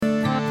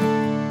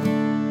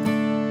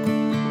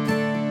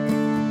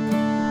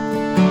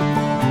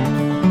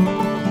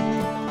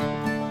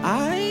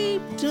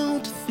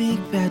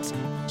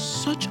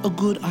a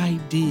good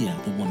idea,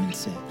 the woman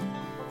said.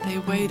 They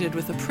waited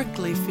with a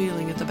prickly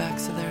feeling at the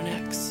backs of their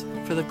necks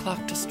for the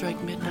clock to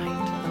strike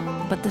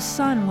midnight. But the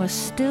sun was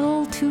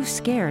still too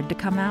scared to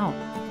come out.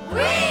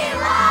 We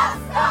love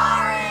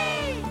stories!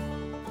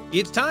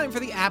 It's time for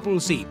the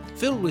Apple Seed,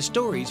 filled with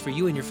stories for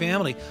you and your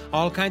family.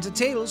 All kinds of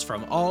tales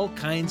from all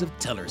kinds of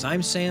tellers.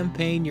 I'm Sam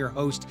Payne, your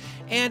host,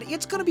 and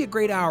it's going to be a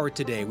great hour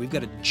today. We've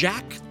got a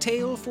Jack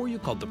tale for you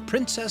called The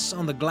Princess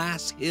on the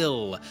Glass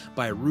Hill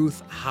by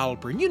Ruth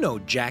Halpern. You know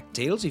Jack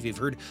tales if you've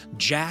heard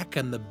Jack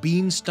and the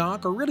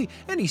Beanstalk, or really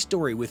any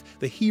story with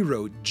the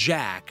hero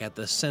Jack at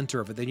the center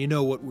of it, then you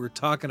know what we're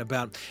talking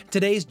about.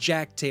 Today's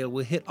Jack tale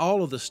will hit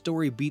all of the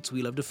story beats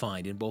we love to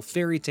find in both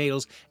fairy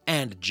tales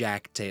and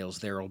Jack tales.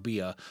 There will be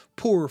a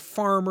poor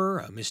farmer,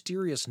 a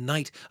mysterious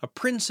knight, a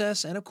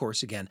princess, and of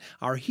course, again,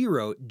 our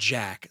hero,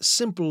 Jack,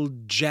 simple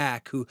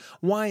Jack, who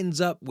winds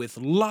up with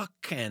luck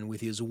and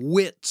with his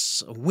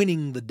wits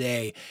winning the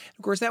day.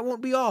 Of course, that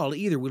won't be all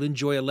either. We'll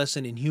enjoy a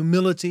lesson in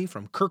humility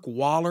from Kirk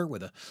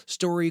with a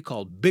story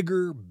called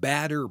Bigger,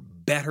 Badder,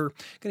 Better.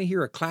 Going to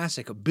hear a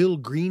classic Bill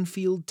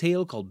Greenfield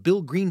tale called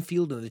Bill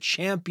Greenfield and the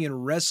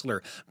Champion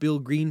Wrestler. Bill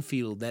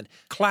Greenfield, that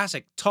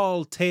classic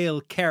tall tale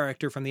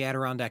character from the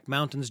Adirondack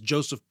Mountains.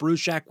 Joseph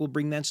Bruchac will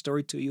bring that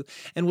story to you.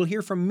 And we'll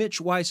hear from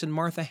Mitch, Weiss, and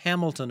Martha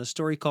Hamilton, a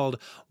story called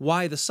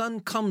Why the Sun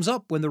Comes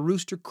Up When the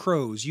Rooster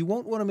Crows. You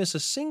won't want to miss a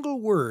single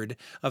word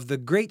of the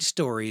great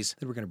stories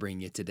that we're going to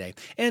bring you today.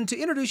 And to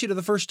introduce you to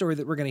the first story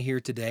that we're going to hear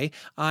today,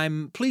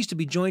 I'm pleased to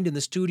be joined in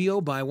the studio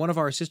by one of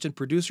our assistant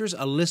producers,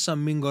 Alyssa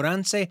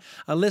Mingorance.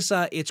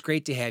 Alyssa, it's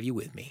great to have you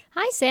with me.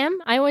 Hi, Sam.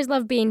 I always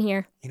love being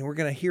here. You know, we're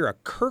going to hear a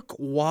Kirk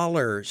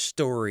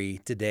story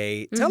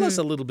today. Tell us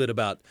a little bit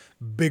about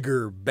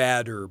Bigger,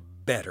 Badder,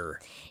 Better.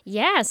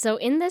 Yeah, so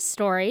in this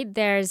story,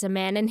 there's a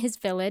man in his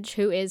village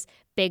who is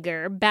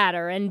bigger,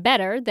 badder, and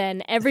better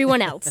than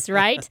everyone else,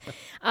 right?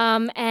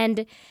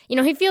 And, you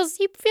know, he feels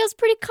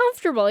pretty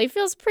comfortable. He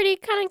feels pretty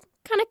kind of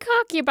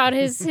cocky about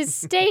his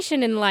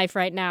station in life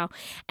right now.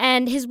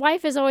 And his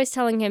wife is always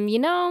telling him, you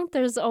know,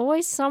 there's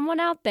always someone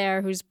out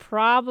there who's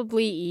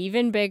probably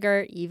even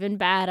bigger, even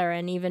badder,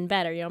 and even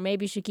better. You know,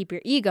 maybe you should keep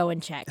your ego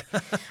in check.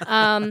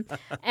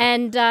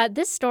 And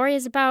this story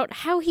is about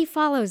how he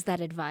follows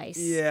that advice.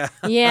 Yeah.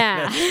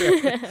 Yeah.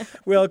 Right.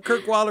 Well,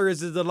 Kirk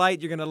is a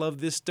delight. You're going to love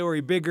this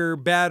story, Bigger,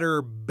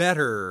 Badder,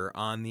 Better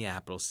on the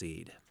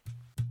Appleseed.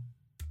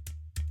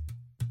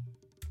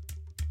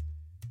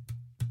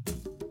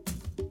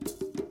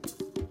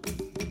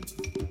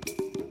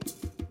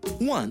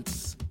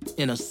 Once,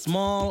 in a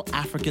small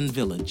African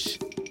village,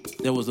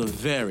 there was a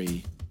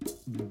very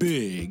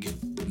big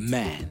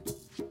man.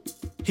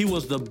 He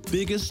was the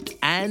biggest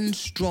and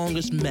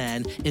strongest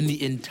man in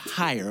the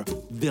entire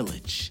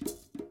village.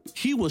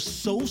 He was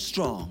so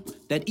strong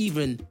that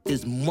even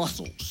his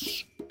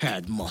muscles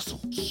had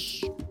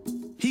muscles.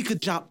 He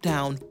could chop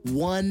down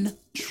one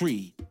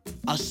tree,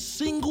 a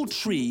single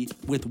tree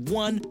with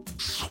one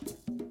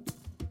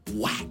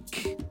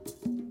whack.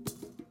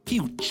 He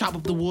would chop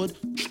up the wood,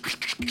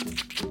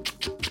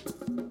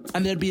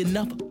 and there'd be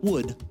enough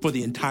wood for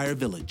the entire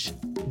village,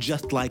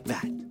 just like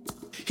that.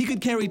 He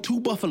could carry 2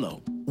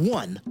 buffalo,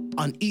 one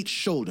on each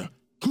shoulder.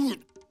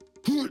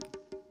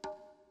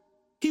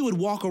 He would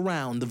walk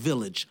around the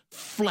village,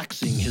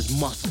 flexing his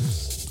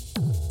muscles,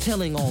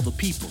 telling all the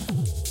people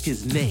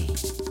his name.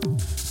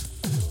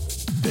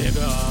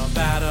 Bigger,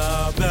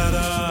 badder,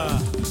 better,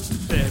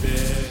 baby,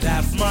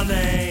 that's my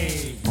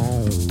name.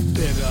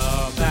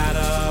 Bigger,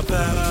 badder,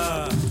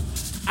 better,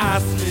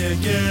 ask me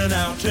again,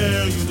 I'll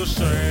tell you the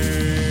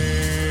same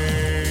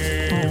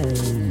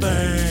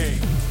thing.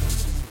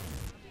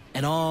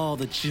 And all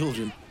the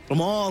children from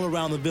all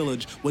around the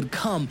village would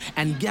come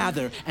and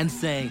gather and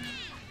say,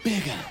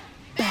 bigger,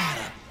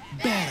 badder,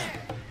 better.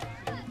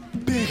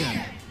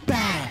 Bigger,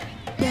 badder,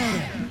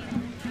 better.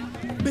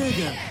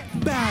 Bigger,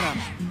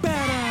 badder, better.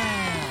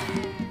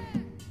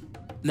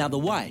 Now the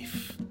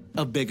wife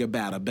of Bigger,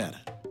 Badder, Better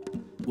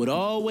would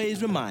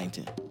always remind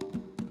him,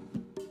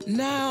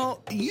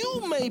 now,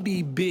 you may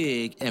be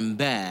big and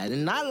bad,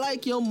 and I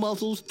like your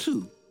muscles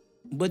too,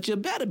 but you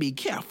better be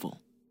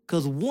careful,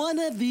 because one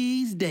of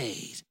these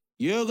days,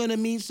 you're going to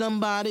meet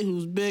somebody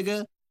who's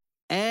bigger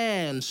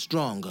and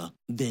stronger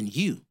than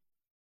you.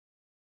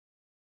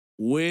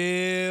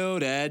 Well,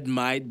 that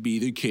might be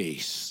the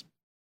case,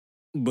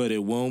 but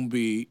it won't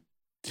be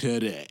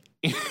today.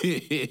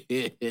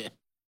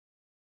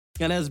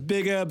 And as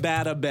Bigger,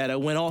 Badder, Better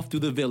went off through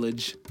the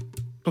village,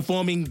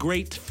 performing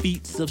great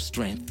feats of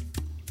strength,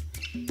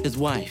 his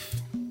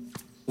wife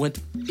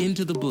went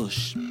into the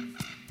bush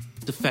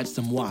to fetch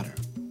some water.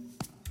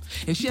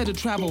 And she had to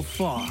travel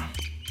far.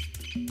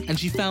 And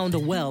she found a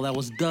well that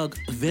was dug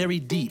very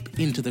deep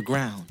into the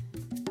ground.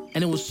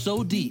 And it was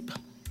so deep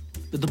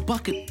that the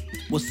bucket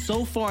was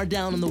so far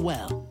down in the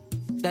well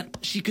that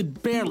she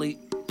could barely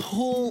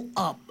pull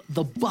up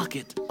the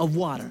bucket of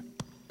water.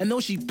 And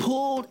though she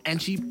pulled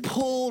and she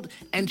pulled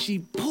and she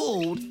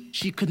pulled,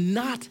 she could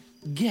not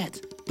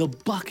get the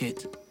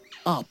bucket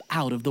up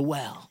out of the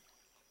well.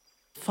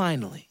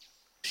 Finally,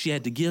 she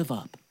had to give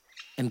up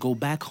and go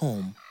back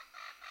home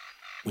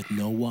with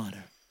no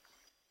water.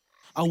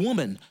 A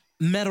woman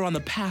met her on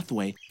the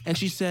pathway, and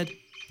she said,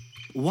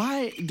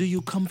 "Why do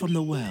you come from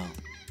the well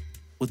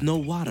with no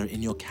water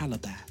in your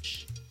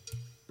calabash?"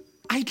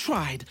 "I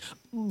tried,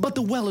 but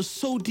the well is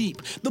so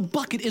deep. The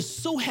bucket is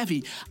so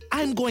heavy.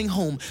 I'm going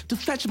home to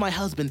fetch my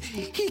husband.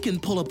 He can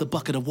pull up the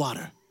bucket of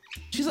water."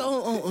 She said,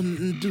 oh,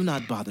 do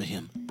not bother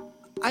him.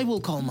 I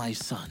will call my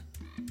son."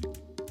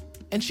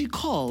 And she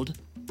called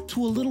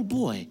to a little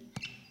boy,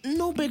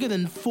 no bigger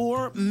than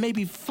 4,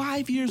 maybe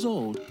 5 years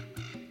old.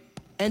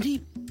 And he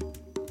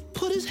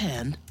put his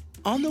hand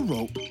on the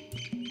rope,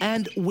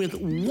 and with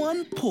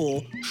one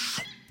pull,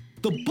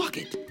 the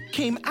bucket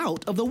came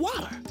out of the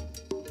water.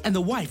 And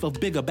the wife of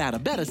Bigger, Badder,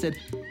 Better said,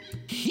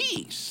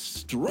 "He's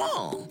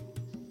strong."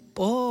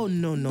 "Oh,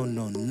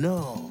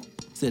 no,"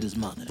 said his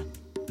mother.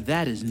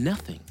 "That is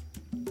nothing.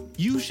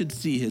 You should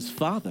see his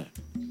father,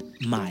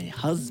 my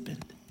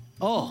husband.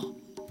 Oh,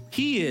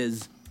 he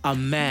is a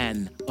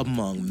man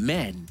among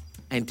men,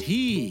 and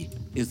he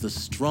is the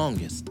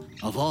strongest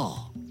of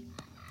all."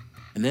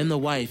 And then the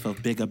wife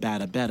of Bigger,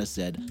 Badder, Better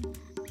said,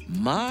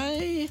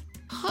 "My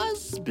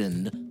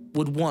husband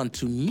would want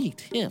to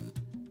meet him."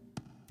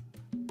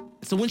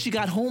 So when she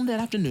got home that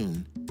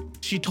afternoon,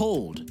 she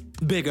told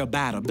Bigger,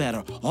 Badder,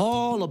 Better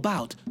all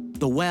about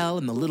the well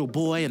and the little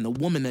boy and the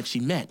woman that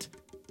she met,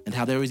 and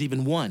how there was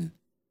even one,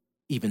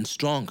 even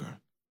stronger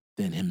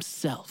than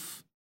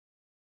himself.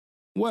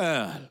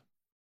 "Well,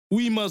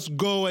 we must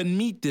go and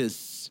meet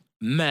this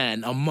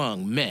man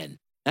among men,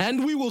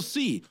 and we will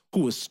see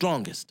who is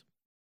strongest."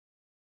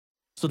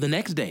 So the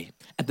next day,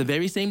 at the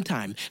very same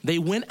time, they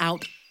went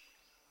out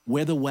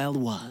where the well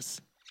was,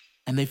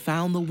 and they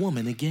found the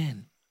woman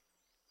again.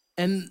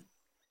 And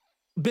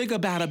Bigger,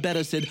 Badder,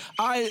 Better said,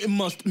 "I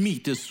must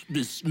meet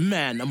this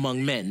man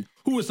among men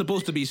who is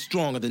supposed to be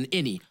stronger than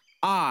any.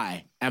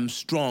 I am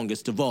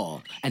strongest of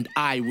all, and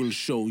I will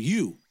show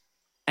you,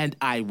 and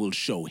I will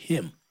show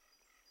him."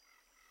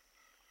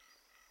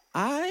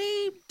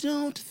 "I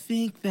don't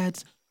think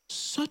that's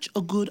such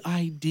a good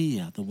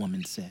idea," the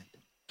woman said.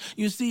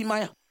 "You see,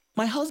 my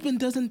husband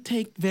doesn't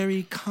take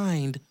very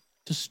kind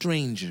to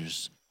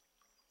strangers.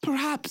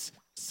 Perhaps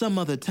some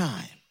other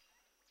time."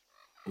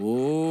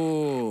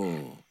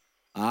 "Oh,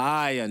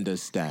 I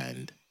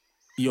understand.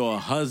 Your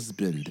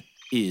husband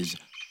is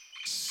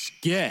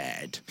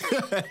scared."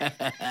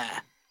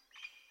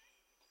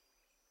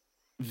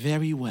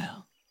 "Very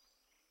well.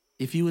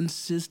 If you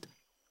insist,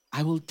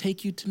 I will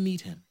take you to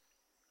meet him.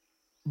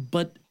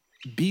 But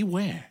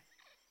beware,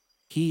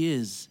 he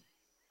is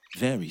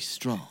very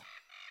strong."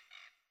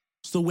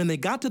 So when they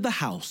got to the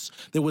house,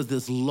 there was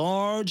this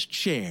large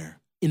chair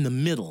in the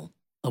middle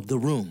of the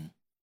room.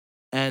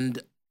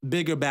 And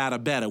Bigger, Badder,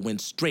 Better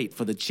went straight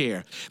for the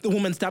chair. The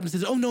woman stopped and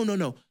said, "Oh,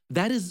 no.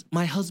 That is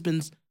my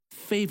husband's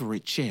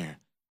favorite chair.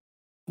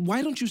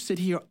 Why don't you sit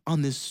here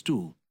on this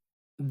stool?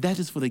 That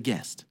is for the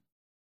guest."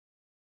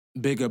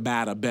 Bigger,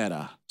 Badder,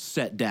 Better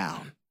sat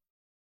down.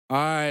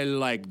 "I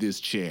like this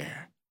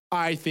chair.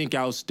 I think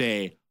I'll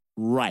stay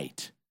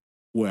right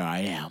where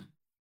I am."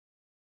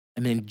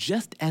 And then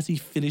just as he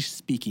finished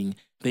speaking,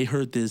 they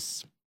heard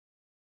this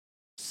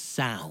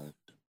sound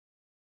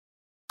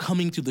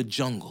coming through the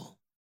jungle.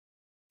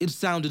 It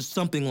sounded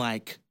something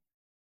like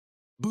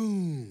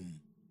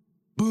boom,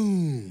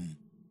 boom,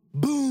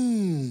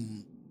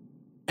 boom.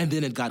 And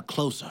then it got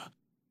closer.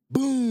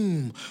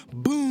 Boom,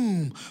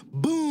 boom,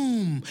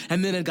 boom.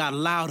 And then it got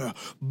louder.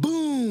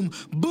 Boom,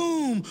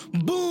 boom,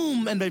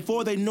 boom. And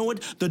before they knew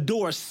it, the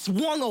door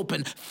swung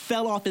open,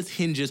 fell off its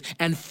hinges,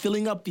 and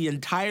filling up the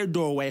entire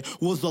doorway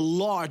was the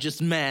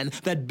largest man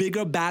that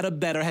Bigger, Badder,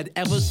 Better had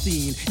ever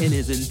seen in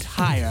his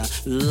entire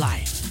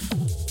life.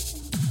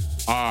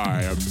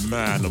 "I am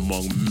man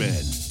among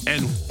men,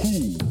 and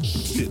who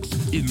sits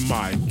in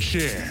my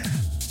chair?"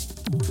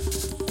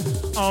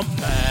 "A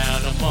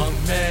man among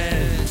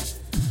men,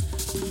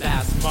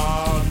 that's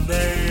my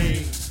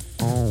name.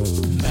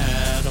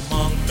 Man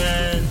among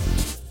men,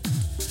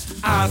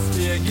 I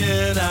still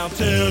again, I'll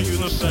tell you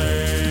the same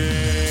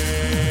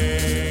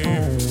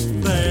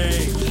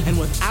thing." And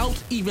without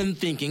even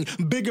thinking,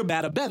 Bigger,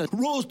 Badder, Better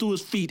rose to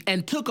his feet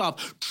and took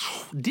off.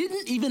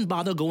 Didn't even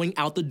bother going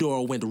out the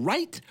door, went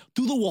right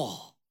through the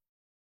wall.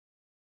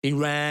 He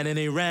ran and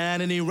he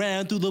ran and he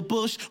ran through the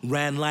bush,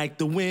 ran like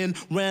the wind,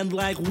 ran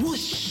like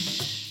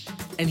whoosh,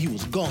 and he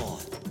was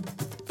gone.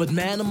 But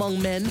man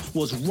among men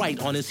was right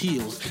on his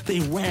heels. They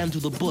ran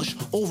through the bush,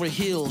 over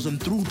hills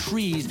and through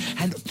trees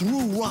and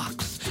through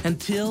rocks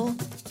until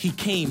he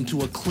came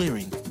to a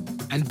clearing.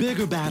 And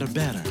Bigger, Badder,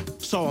 Better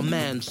saw a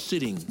man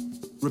sitting,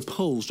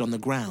 reposed on the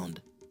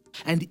ground.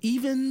 And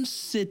even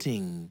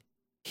sitting,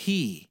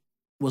 he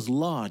was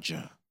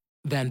larger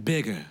than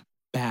Bigger,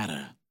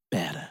 Badder,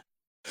 Better.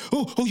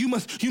 Oh, you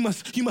must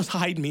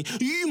hide me.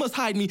 You must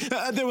hide me.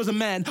 There was a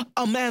man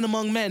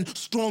among men,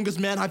 strongest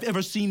man I've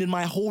ever seen in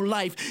my whole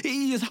life.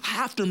 He is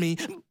after me.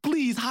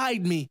 Please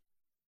hide me.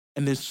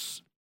 And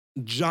this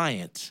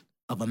giant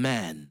of a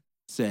man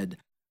said,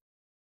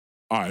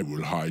 "I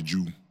will hide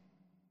you.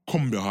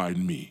 Come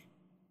behind me.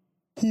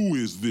 Who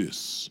is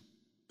this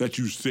that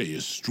you say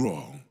is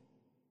strong?"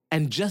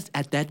 And just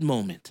at that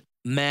moment,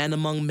 man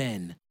among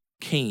men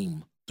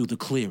came through the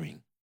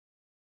clearing.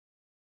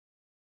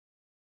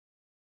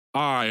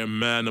 I am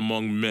man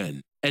among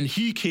men, and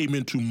he came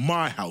into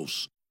my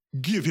house.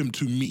 Give him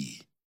to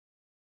me.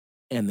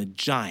 And the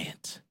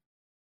giant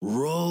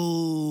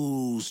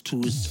rose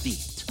to his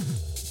feet,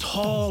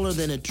 taller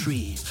than a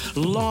tree,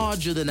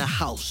 larger than a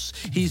house.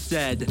 He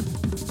said,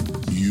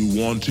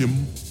 You want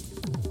him?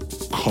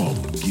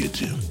 Come get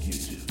him.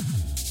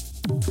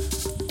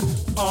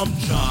 I'm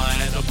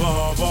giant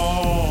above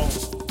all.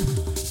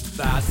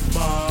 That's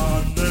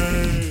my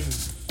name.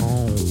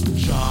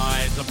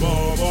 Giant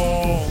above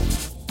all.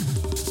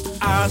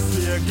 Ask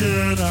me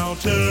again, I'll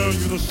tell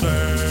you the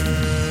same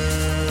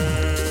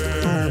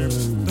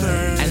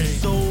thing. and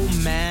so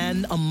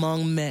man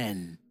among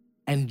men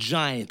and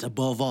giant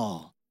above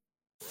all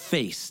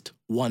faced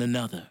one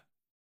another.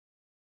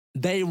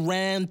 They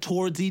ran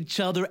towards each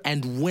other,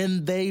 and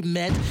when they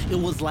met, it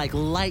was like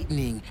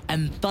lightning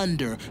and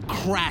thunder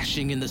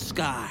crashing in the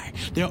sky.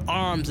 Their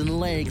arms and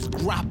legs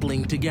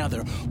grappling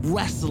together,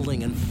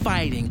 wrestling and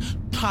fighting,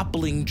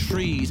 toppling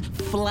trees,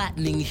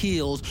 flattening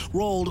hills,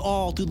 rolled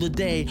all through the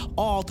day,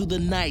 all through the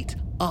night,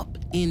 up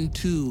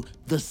into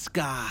the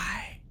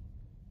sky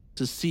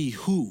to see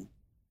who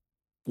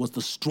was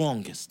the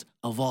strongest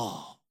of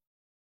all.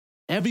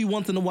 Every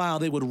once in a while,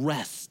 they would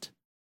rest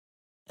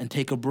and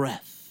take a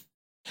breath.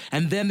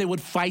 And then they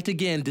would fight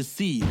again to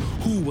see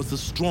who was the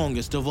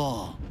strongest of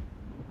all.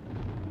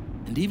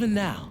 And even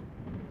now,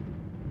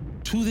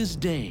 to this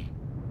day,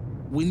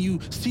 when you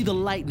see the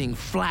lightning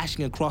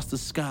flashing across the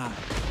sky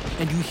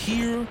and you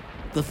hear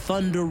the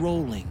thunder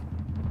rolling,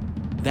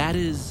 that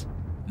is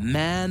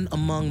man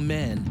among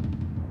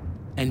men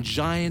and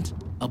giant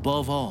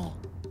above all,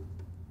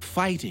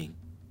 fighting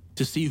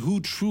to see who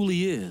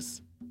truly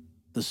is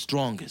the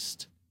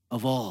strongest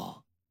of all.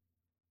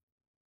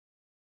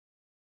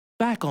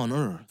 Back on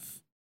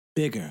Earth,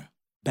 bigger,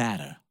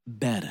 badder,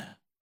 better,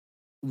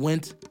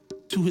 went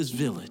to his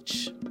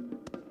village.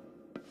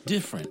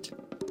 Different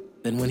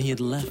than when he had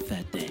left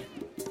that day.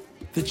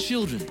 The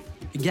children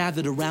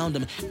gathered around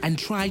him and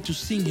tried to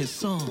sing his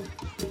song.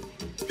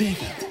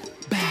 Bigger,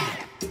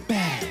 badder,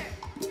 better.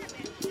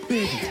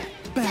 Bigger,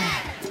 badder,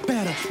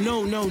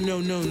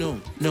 better.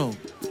 No,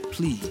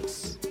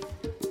 please.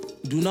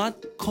 Do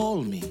not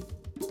call me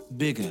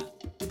bigger,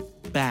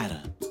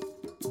 badder,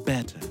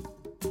 better.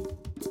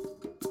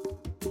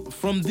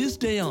 From this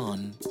day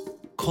on,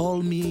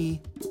 call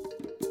me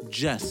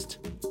just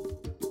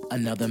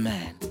another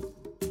man.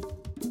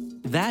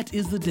 That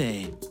is the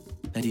day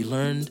that he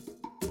learned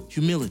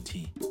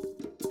humility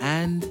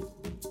and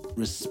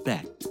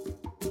respect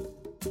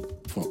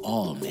for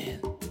all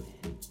men.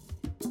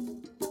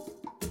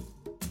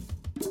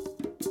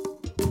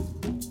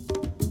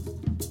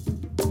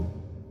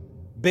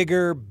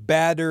 Bigger,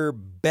 badder,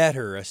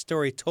 better. A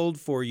story told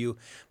for you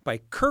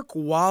by Kirk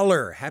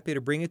Waller. Happy to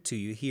bring it to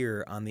you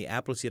here on the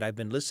Appleseed. I've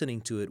been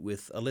listening to it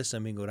with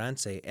Alyssa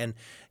Mingorance. And,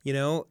 you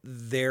know,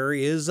 there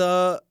is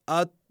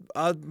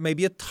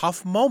maybe a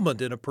tough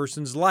moment in a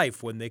person's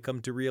life when they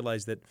come to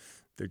realize that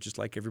they're just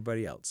like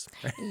everybody else.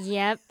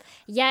 Yep.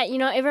 Yeah, you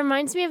know, it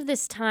reminds me of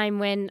this time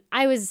when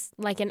I was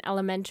like in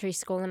elementary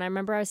school, and I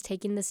remember I was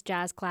taking this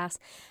jazz class,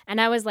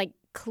 and I was like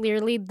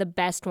clearly the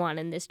best one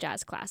in this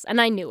jazz class,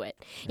 and I knew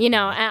it, you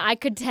know, and I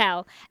could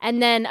tell.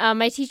 And then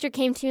my teacher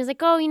came to me and was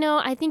like, oh, you know,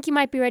 I think you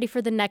might be ready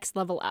for the next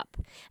level up.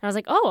 And I was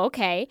like, oh,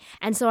 okay.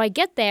 And so I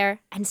get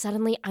there, and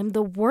suddenly I'm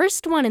the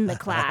worst one in the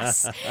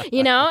class,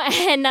 you know,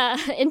 and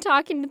in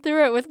talking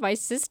through it with my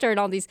sister and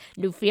all these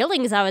new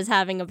feelings I was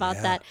having about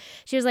that,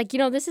 she was like, you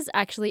know, this is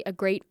actually a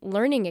great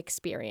learning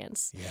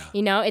experience. Yeah.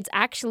 You know, it's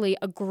actually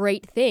a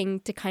great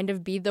thing to kind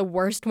of be the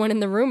worst one in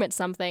the room at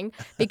something,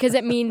 because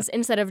it means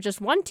instead of just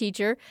one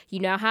teacher, you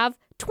now have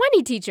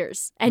 20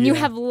 teachers, and you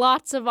have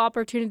lots of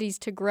opportunities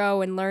to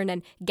grow and learn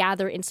and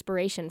gather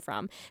inspiration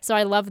from. So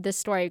I love this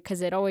story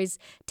because it always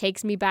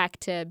takes me back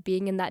to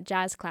being in that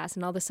jazz class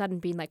and all of a sudden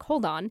being like,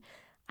 hold on,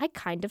 I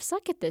kind of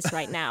suck at this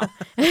right now.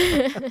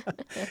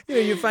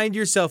 You find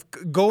yourself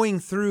going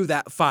through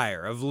that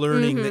fire of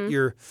learning that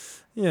you're,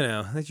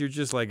 that you're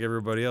just like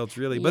everybody else,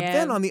 really. But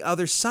then on the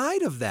other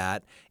side of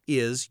that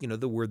is,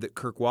 the word that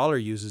Kirk Waller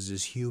uses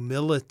is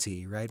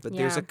humility, right? But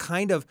there's a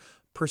kind of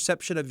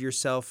perception of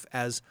yourself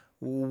as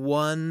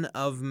one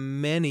of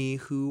many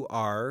who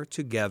are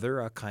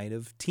together a kind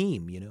of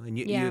team, and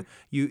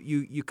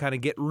you kind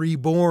of get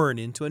reborn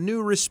into a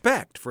new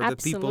respect for the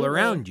people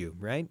around you,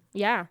 right?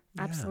 Yeah,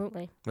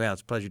 absolutely. Well,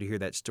 it's a pleasure to hear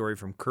that story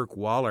from Kirk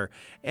Waller,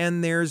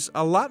 and there's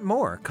a lot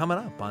more coming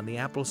up on the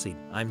Appleseed.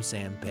 I'm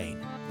Sam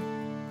Payne.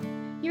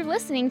 You're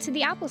listening to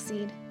the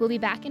Appleseed. We'll be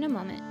back in a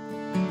moment.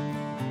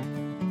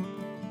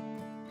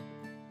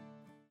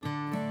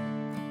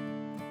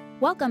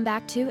 Welcome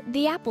back to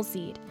The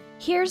Appleseed.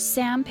 Here's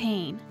Sam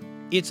Payne.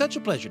 It's such a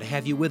pleasure to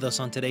have you with us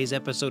on today's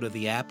episode of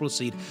The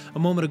Appleseed. A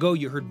moment ago,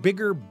 you heard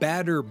Bigger,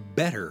 Badder,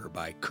 Better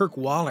by Kirk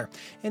Waller.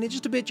 And in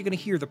just a bit, you're going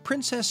to hear The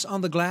Princess on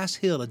the Glass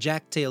Hill, a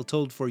Jack tale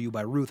told for you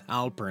by Ruth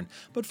Halpern.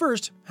 But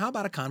first, how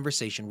about a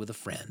conversation with a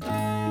friend?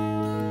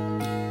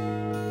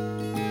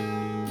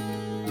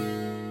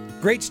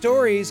 Great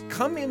stories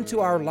come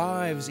into our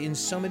lives in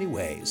so many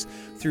ways,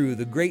 through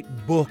the great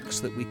books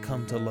that we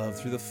come to love,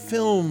 through the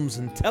films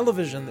and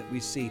television that we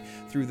see,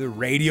 through the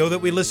radio that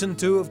we listen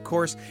to, of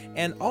course,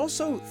 and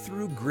also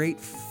through great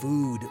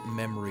food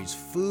memories.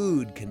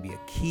 Food can be a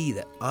key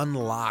that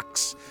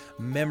unlocks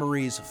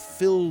memories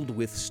filled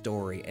with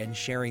story, and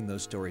sharing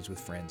those stories with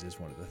friends is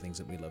one of the things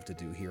that we love to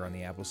do here on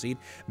the Appleseed.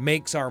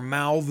 Makes our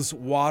mouths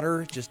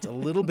water just a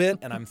little bit,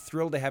 and I'm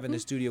thrilled to have in the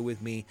studio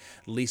with me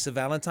Lisa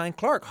Valentine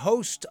Clark,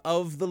 host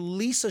of The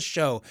Lisa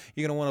Show.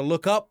 You're going to want to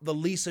look up The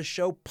Lisa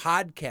Show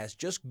podcast.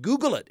 Just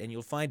Google it, and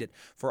you'll find it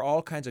for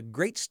all kinds of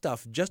great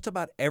stuff just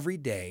about every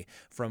day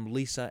from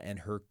Lisa and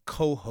her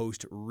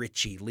co-host,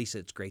 Richie. Lisa,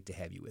 it's great to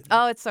have you with me.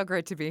 Oh, it's so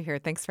great to be here.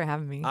 Thanks for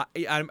having me.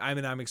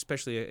 I'm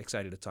especially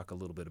excited to talk a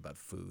little bit about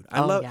food.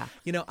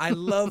 I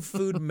love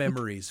food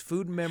memories.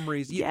 Food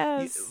memories.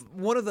 Yes.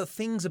 One of the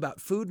things about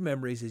food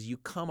memories is you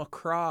come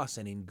across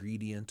an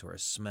ingredient or a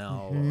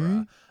smell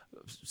or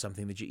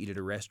something that you eat at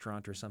a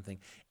restaurant or something,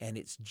 and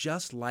it's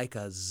just like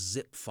a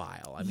zip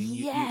file. I mean,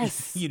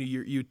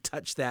 you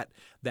touch that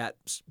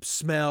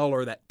smell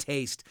or that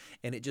taste,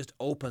 and it just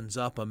opens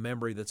up a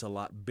memory that's a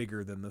lot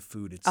bigger than the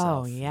food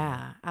itself. Oh,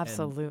 yeah,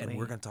 absolutely. And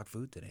we're going to talk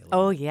food today.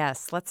 Oh,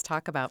 yes. Let's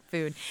talk about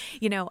food.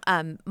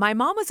 My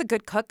mom was a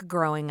good cook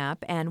growing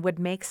up and would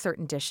make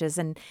certain dishes,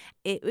 and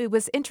it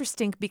was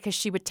interesting because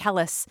she would tell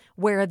us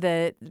where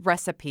the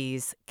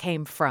recipes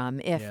came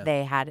from if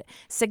they had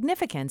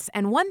significance.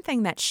 And one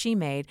thing that she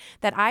made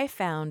that I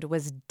found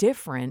was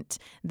different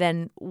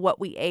than what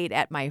we ate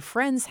at my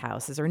friends'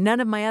 houses, or none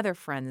of my other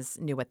friends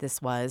knew what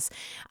this was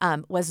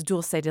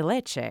dulce de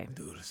leche.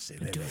 Dulce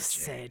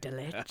de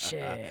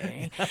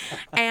leche.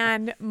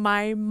 And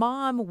my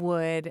mom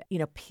would,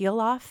 peel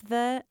off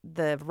the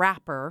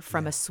wrapper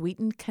from a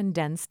sweetened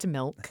condensed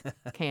milk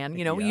can,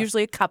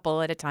 usually a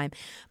couple at a time,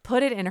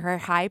 put it in her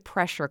high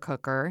pressure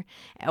cooker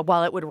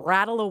while it would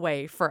rattle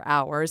away for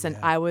hours. And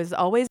I was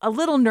always a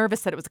little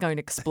nervous that it was going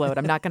to explode.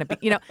 I'm not going to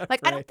be, I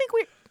don't think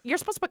you're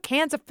supposed to put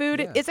cans of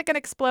food. Is it going to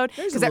explode?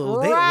 Because it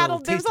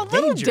rattled. There's a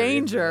little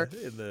danger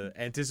in the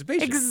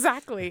anticipation.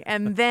 Exactly.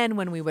 And then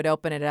when we would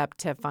open it up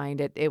to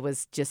find it, it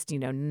was just,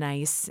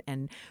 nice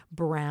and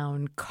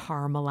brown,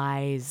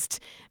 caramelized,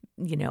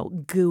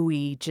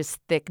 gooey, just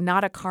thick,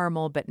 not a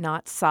caramel, but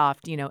not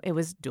soft. It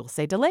was dulce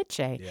de leche.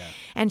 Yeah.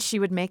 And she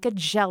would make a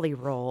jelly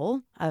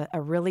roll, a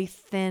really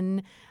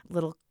thin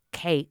little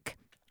cake.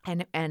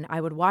 And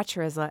I would watch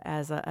her as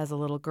a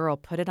little girl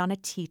put it on a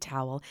tea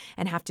towel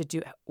and have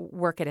to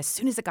work it as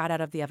soon as it got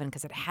out of the oven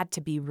because it had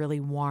to be really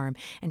warm.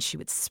 And she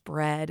would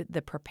spread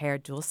the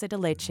prepared dulce de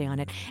leche on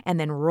it and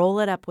then roll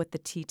it up with the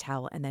tea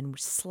towel and then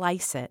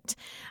slice it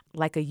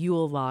like a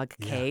Yule log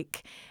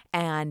cake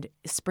and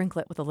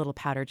sprinkle it with a little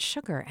powdered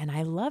sugar. And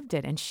I loved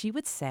it. And she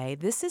would say,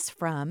 "This is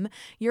from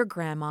your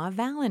grandma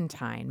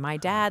Valentine, my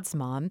dad's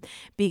mom."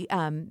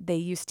 They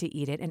used to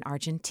eat it in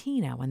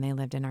Argentina when they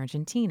lived in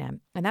Argentina.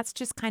 And that's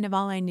just kind of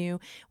all I knew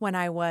when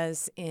I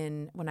was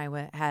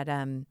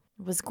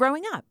was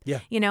growing up. Yeah.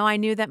 I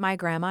knew that my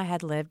grandma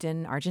had lived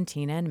in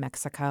Argentina and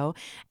Mexico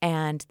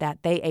and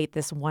that they ate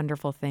this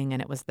wonderful thing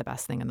and it was the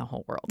best thing in the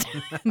whole world.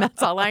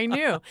 That's all I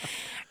knew.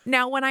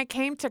 Now, when I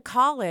came to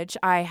college,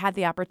 I had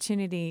the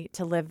opportunity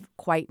to live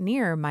quite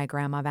near my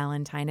grandma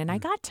Valentine, and I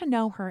got to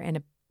know her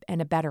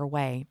in a better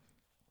way.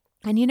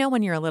 And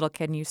when you're a little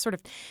kid and you sort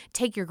of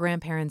take your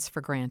grandparents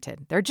for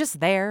granted. They're just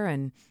there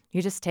and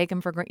you just take them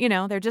for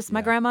granted. They're just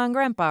my grandma and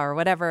grandpa or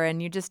whatever,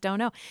 and you just don't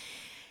know.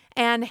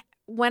 And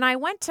when I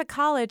went to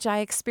college, I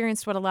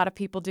experienced what a lot of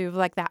people do,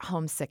 like that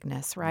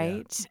homesickness,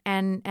 right?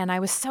 Yeah. And I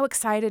was so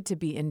excited to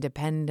be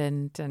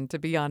independent and to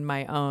be on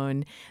my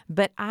own.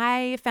 But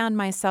I found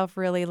myself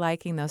really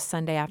liking those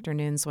Sunday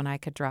afternoons when I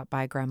could drop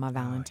by Grandma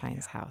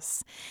Valentine's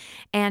house.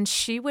 And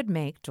she would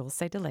make dulce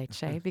de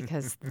leche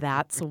because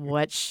that's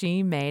what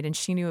she made. And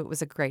she knew it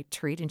was a great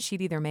treat. And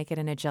she'd either make it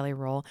in a jelly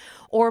roll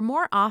or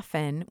more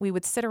often we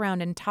would sit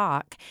around and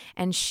talk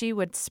and she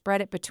would spread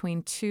it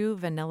between two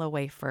vanilla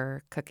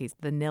wafer cookies,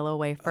 vanilla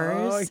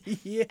wafers,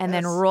 and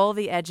then roll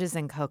the edges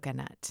in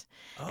coconut.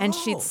 And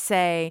she'd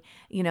say,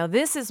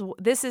 this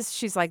is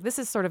she's like, this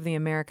is sort of the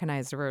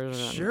Americanized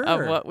version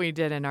of what we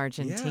did in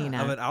Argentina.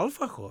 Yeah, of an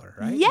alfajor,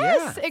 right?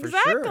 Yes, yeah,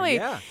 exactly.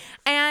 For sure,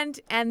 yeah.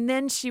 And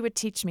then she would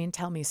teach me and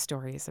tell me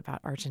stories about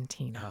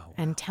Argentina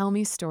and tell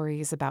me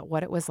stories about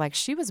what it was like.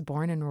 She was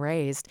born and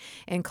raised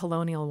in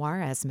colonial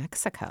Juarez,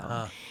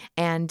 Mexico.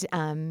 And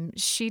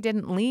she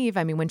didn't leave.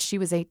 I mean, when she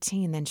was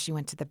 18, then she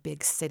went to the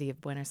big city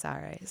of Buenos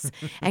Aires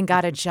and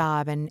got a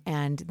job.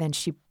 And then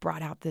she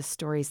brought out the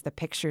stories, the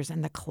pictures,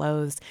 and the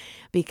clothes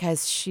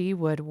because she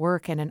would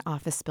work in an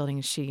office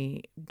building.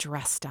 She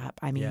dressed up,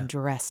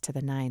 dressed to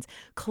the nines,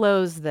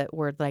 clothes that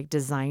were like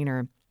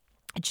designer.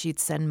 And she'd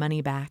send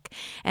money back.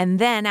 And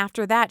then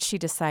after that, she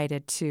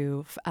decided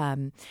to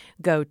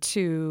go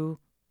to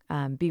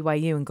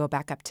BYU and go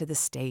back up to the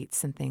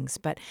States and things.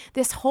 But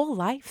this whole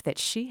life that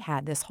she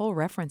had, this whole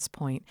reference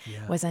point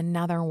was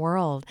another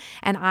world.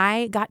 And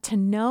I got to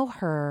know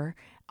her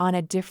on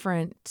a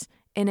different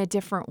in a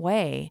different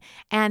way.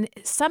 And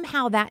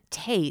somehow that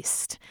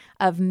taste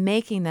of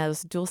making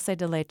those dulce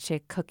de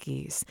leche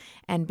cookies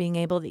and being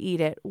able to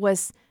eat it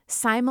was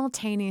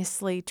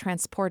simultaneously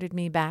transported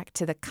me back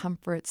to the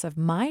comforts of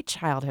my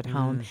childhood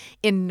home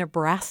in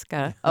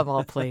Nebraska, of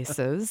all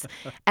places,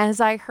 as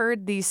I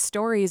heard these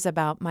stories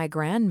about my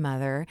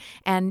grandmother.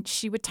 And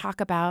she would talk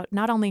about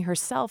not only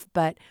herself,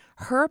 but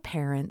her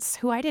parents,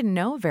 who I didn't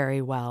know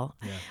very well.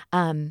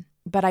 Yeah.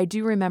 But I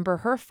do remember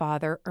her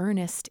father,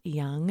 Ernest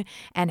Young,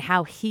 and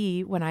how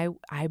he, when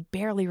I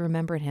barely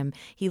remembered him,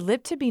 he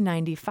lived to be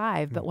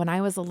 95. But when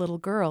I was a little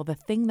girl, the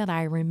thing that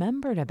I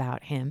remembered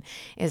about him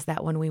is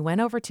that when we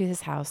went over to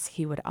his house,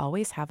 he would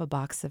always have a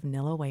box of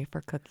Nilla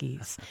wafer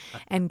cookies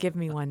and give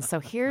me one. So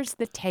here's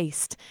the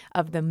taste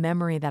of the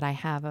memory that I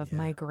have of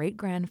my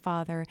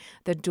great-grandfather,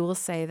 the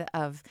dulce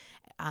of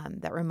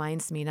that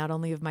reminds me not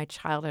only of my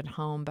childhood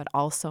home, but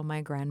also my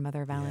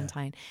grandmother,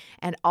 Valentine,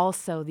 and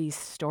also these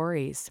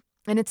stories.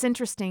 And it's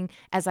interesting,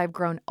 as I've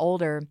grown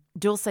older,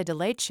 dulce de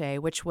leche,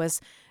 which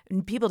was,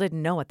 people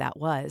didn't know what that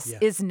was,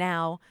 is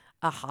now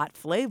a hot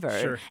flavor.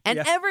 Sure. And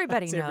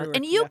everybody knows. Everywhere.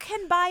 And you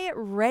can buy it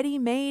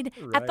ready-made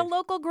at the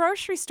local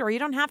grocery store. You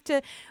don't have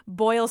to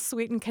boil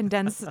sweetened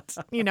condensed,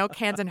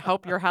 cans and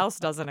hope your house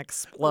doesn't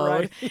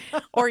explode.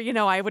 Right. Or,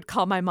 I would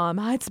call my mom,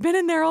 it's been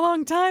in there a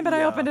long time, but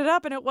I opened it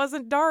up and it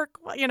wasn't dark.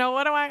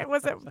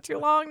 Was it too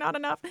long? Not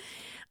enough?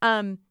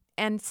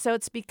 And so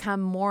it's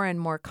become more and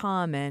more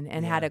common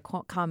and had a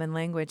common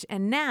language.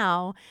 And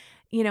now,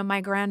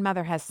 my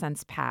grandmother has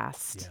since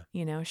passed.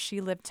 Yeah.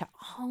 She lived to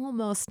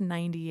almost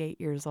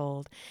 98 years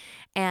old.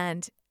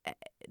 And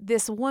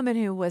this woman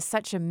who was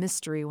such a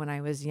mystery when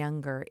I was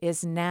younger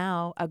is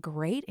now a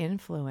great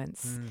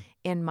influence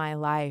in my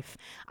life.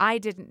 I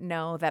didn't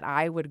know that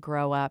I would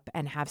grow up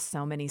and have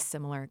so many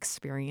similar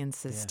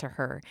experiences to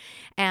her.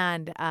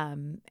 And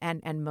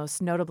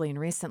most notably and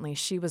recently,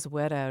 she was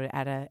widowed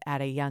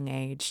at a young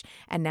age.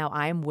 And now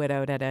I'm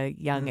widowed at a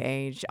young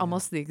age,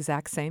 almost the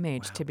exact same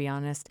age, to be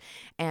honest.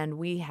 And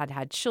we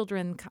had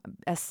children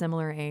a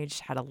similar age,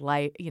 had a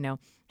life,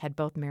 had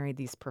both married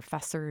these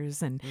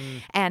professors, and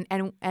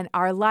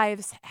our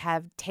lives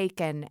have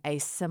taken a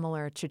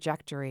similar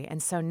trajectory.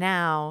 And so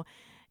now,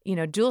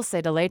 dulce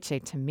de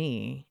leche to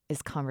me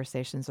is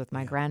conversations with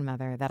my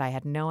grandmother that I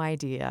had no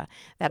idea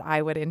that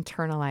I would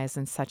internalize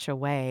in such a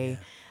way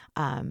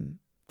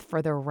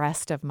for the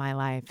rest of my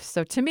life.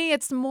 So to me,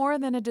 it's more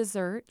than a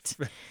dessert.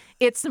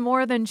 It's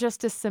more than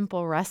just a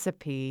simple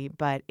recipe,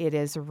 but it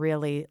is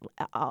really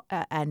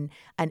an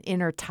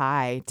inner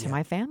tie to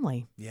my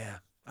family. Yeah.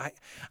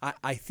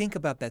 I think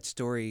about that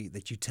story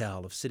that you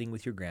tell of sitting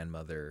with your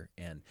grandmother,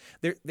 and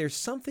there's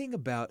something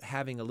about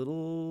having a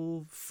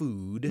little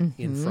food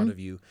in front of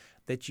you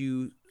that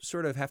you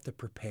sort of have to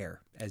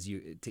prepare as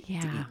you to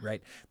eat,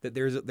 right? That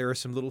there are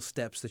some little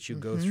steps that you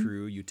go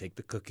through. You take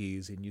the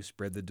cookies and you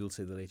spread the dulce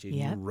de leche, and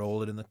you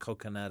roll it in the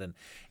coconut,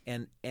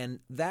 and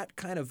that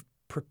kind of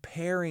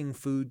preparing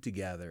food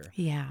together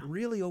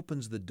really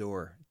opens the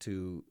door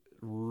to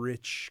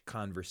rich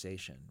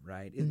conversation,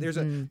 right? There's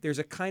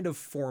a kind of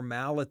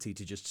formality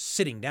to just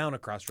sitting down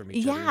across from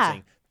each other and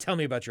saying, tell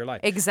me about your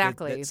life.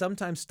 Exactly. That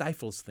sometimes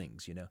stifles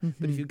things,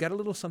 But if you've got a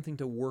little something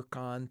to work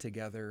on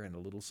together and a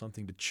little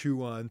something to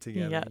chew on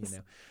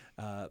together,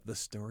 the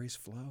stories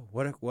flow.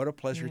 What a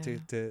pleasure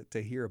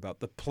to hear about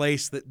the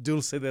place that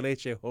dulce de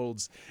leche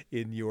holds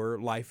in your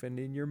life and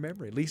in your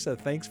memory. Lisa,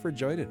 thanks for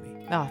joining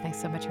me. Oh,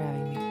 thanks so much for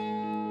having me.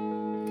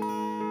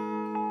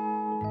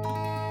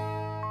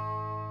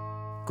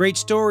 Great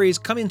stories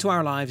come into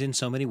our lives in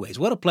so many ways.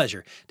 What a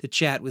pleasure to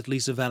chat with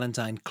Lisa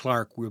Valentine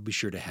Clark. We'll be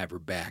sure to have her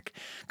back.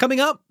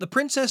 Coming up, The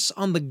Princess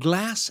on the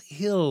Glass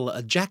Hill,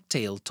 a Jack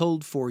tale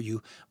told for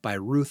you by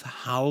Ruth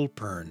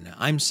Halpern.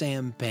 I'm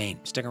Sam Payne.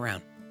 Stick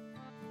around.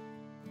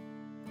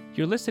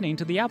 You're listening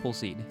to The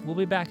Appleseed. We'll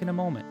be back in a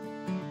moment.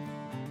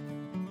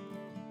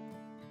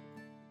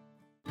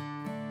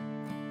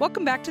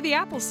 Welcome back to The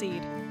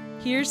Appleseed.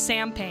 Here's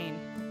Sam Payne.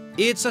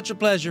 It's such a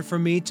pleasure for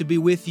me to be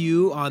with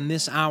you on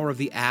this hour of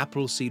the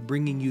Appleseed,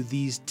 bringing you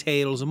these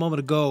tales. A moment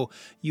ago,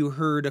 you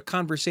heard a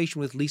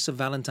conversation with Lisa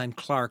Valentine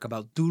Clark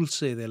about dulce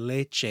de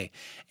leche.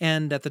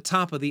 And at the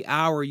top of the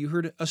hour, you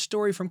heard a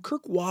story from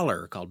Kirk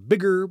Waller called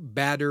Bigger,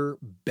 Badder,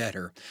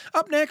 Better.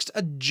 Up next,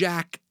 a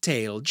Jack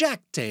tale.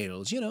 Jack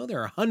tales,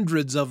 there are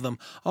hundreds of them,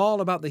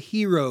 all about the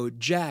hero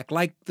Jack,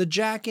 like the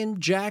Jack in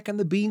Jack and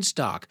the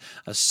Beanstalk,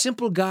 a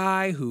simple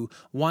guy who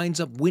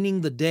winds up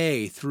winning the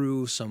day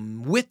through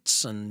some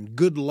wits and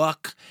good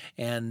luck,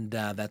 and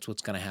that's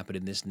what's going to happen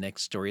in this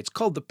next story. It's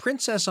called The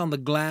Princess on the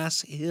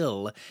Glass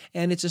Hill,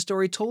 and it's a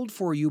story told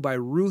for you by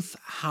Ruth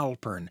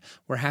Halpern.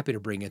 We're happy to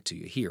bring it to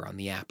you here on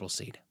the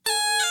Appleseed.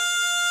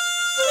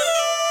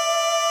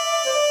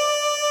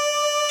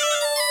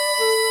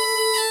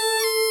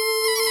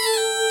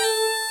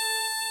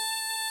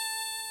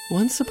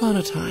 Once upon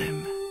a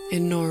time,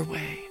 in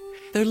Norway,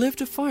 there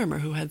lived a farmer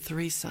who had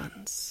 3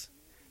 sons.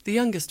 The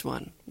youngest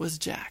one was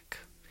Jack.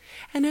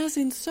 And as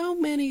in so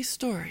many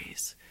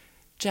stories,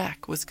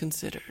 Jack was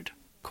considered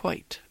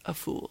quite a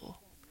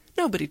fool.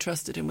 Nobody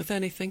trusted him with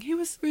anything. He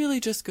was really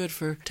just good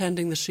for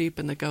tending the sheep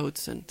and the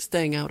goats and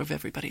staying out of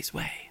everybody's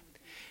way.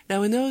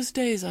 Now, in those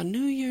days, on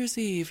New Year's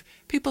Eve,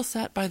 people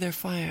sat by their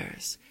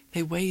fires.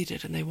 They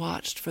waited and they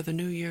watched for the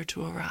new year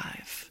to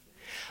arrive.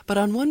 But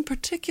on one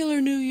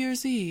particular New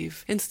Year's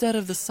Eve, instead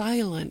of the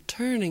silent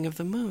turning of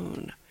the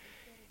moon,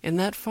 in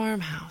that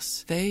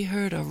farmhouse, they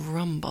heard a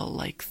rumble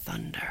like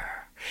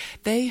thunder.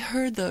 They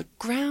heard the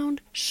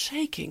ground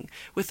shaking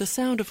with the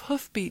sound of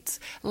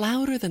hoofbeats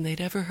louder than they'd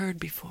ever heard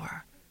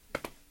before.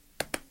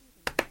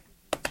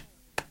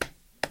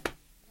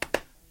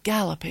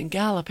 Galloping,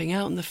 galloping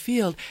out in the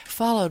field,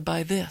 followed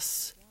by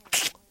this.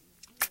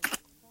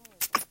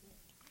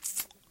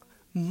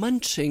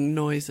 Munching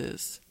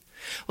noises.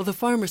 Well, the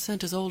farmer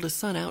sent his oldest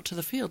son out to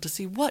the field to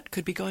see what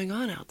could be going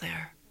on out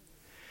there.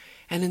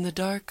 And in the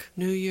dark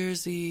New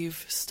Year's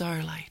Eve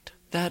starlight,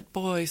 that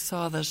boy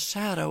saw the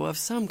shadow of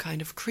some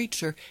kind of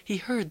creature. He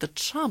heard the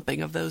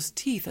chomping of those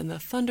teeth and the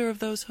thunder of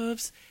those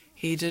hooves.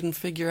 He didn't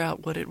figure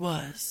out what it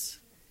was.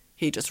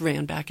 He just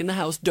ran back in the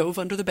house, dove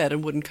under the bed,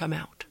 and wouldn't come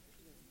out.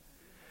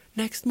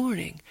 Next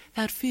morning,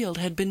 that field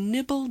had been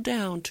nibbled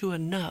down to a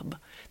nub.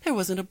 There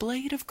wasn't a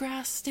blade of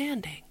grass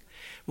standing.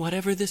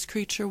 Whatever this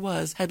creature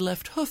was had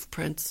left hoof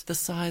prints the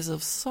size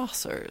of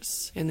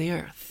saucers in the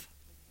earth.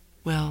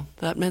 Well,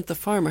 that meant the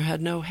farmer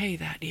had no hay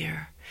that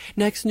year.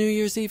 Next New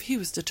Year's Eve, he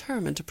was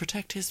determined to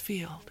protect his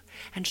field.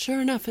 And sure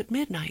enough, at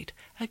midnight,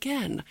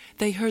 again,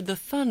 they heard the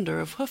thunder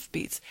of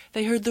hoofbeats.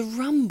 They heard the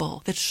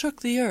rumble that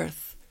shook the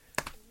earth,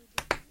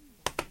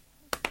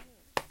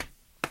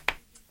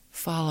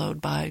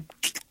 followed by...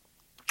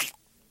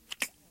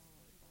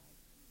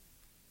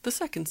 The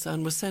second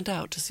son was sent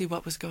out to see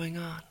what was going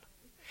on.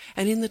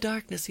 And in the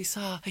darkness he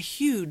saw a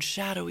huge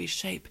shadowy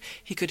shape.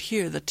 He could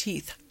hear the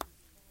teeth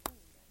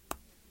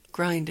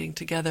grinding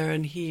together,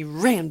 and he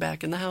ran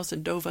back in the house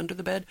and dove under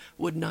the bed,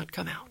 would not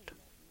come out.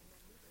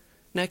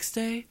 Next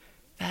day,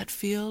 that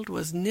field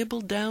was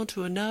nibbled down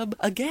to a nub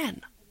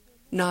again.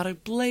 Not a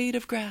blade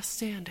of grass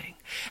standing.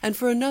 And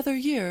for another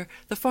year,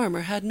 the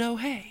farmer had no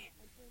hay.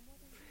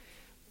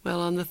 Well,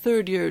 on the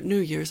third year at New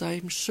Year's,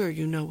 I'm sure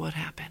you know what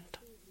happened.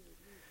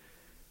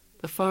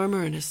 The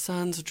farmer and his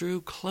sons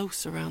drew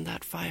close around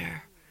that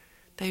fire.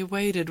 They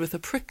waited with a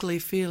prickly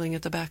feeling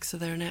at the backs of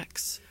their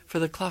necks for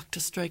the clock to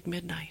strike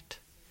midnight.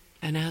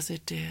 And as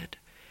it did,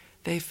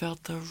 they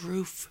felt the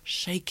roof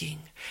shaking.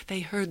 They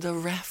heard the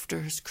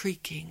rafters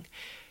creaking.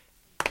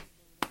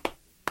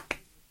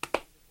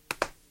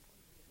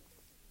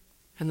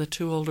 And the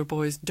two older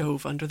boys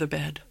dove under the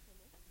bed.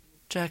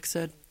 Jack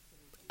said,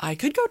 "I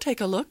could go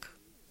take a look."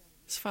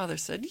 His father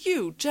said,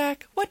 "You,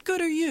 Jack, what good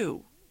are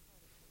you?"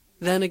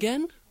 Then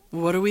again,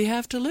 "What do we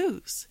have to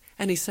lose?"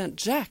 And he sent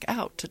Jack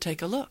out to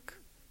take a look.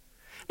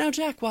 Now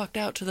Jack walked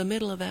out to the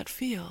middle of that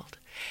field.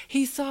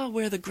 He saw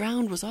where the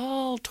ground was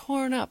all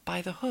torn up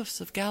by the hoofs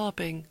of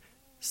galloping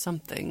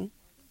something.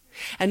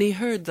 And he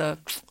heard the...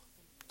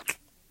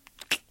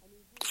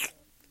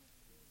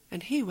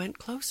 And he went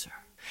closer,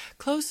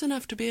 close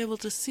enough to be able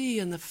to see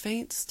in the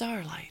faint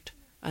starlight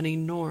an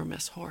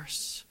enormous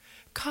horse,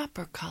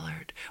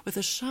 copper-colored, with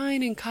a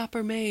shining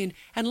copper mane,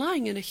 and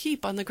lying in a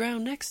heap on the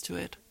ground next to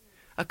it.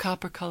 A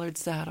copper-colored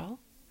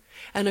saddle,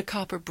 and a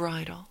copper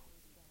bridle,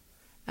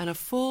 and a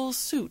full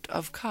suit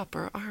of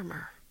copper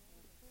armor.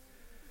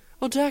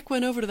 Well, Jack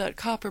went over to that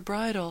copper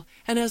bridle,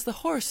 and as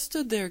the horse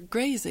stood there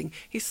grazing,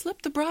 he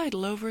slipped the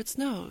bridle over its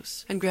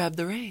nose and grabbed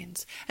the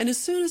reins. And as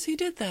soon as he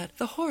did that,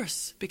 the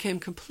horse became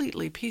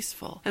completely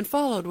peaceful and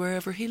followed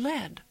wherever he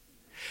led.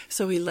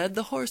 So he led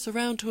the horse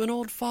around to an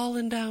old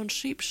fallen-down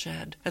sheep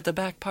shed at the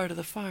back part of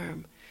the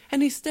farm,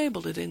 and he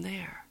stabled it in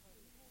there.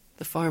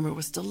 The farmer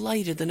was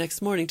delighted the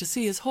next morning to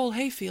see his whole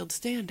hayfield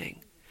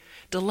standing.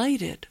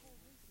 Delighted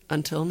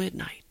until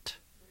midnight,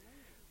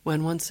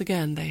 when once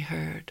again they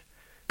heard...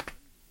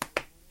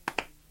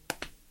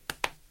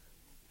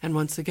 And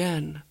once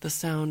again the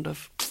sound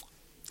of...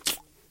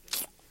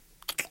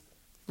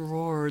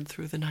 roared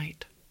through the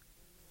night.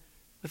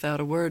 Without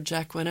a word,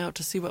 Jack went out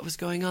to see what was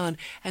going on,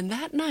 and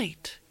that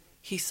night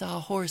he saw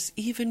a horse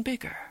even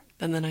bigger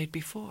than the night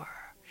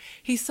before.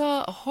 He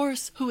saw a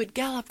horse who had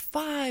galloped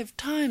 5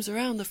 times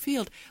around the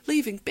field,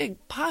 leaving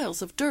big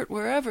piles of dirt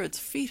wherever its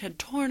feet had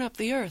torn up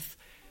the earth.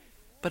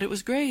 But it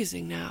was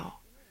grazing now,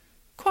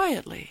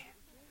 quietly,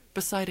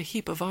 beside a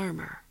heap of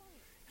armor,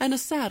 and a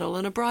saddle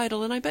and a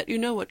bridle, and I bet you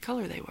know what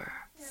color they were.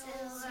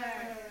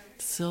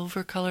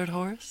 Silver-colored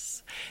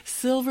horse,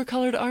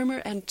 silver-colored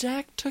armor, and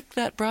Jack took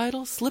that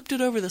bridle, slipped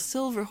it over the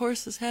silver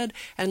horse's head,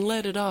 and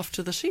led it off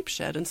to the sheep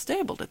shed and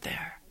stabled it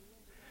there.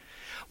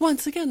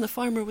 Once again the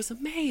farmer was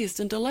amazed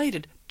and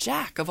delighted.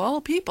 Jack, of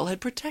all people, had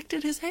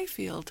protected his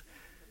hayfield.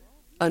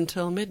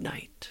 Until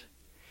midnight.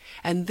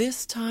 And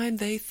this time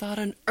they thought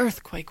an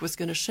earthquake was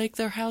going to shake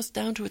their house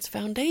down to its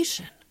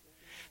foundation.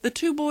 The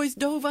 2 boys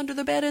dove under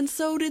the bed, and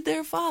so did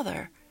their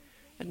father.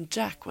 And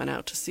Jack went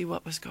out to see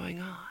what was going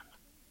on.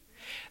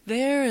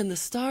 There in the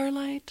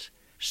starlight,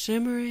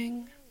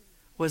 shimmering,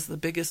 was the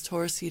biggest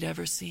horse he'd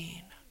ever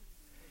seen.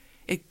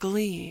 It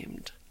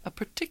gleamed a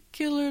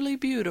particularly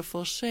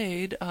beautiful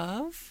shade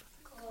of...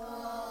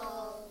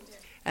 gold.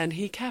 And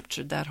he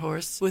captured that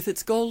horse with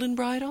its golden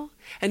bridle,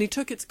 and he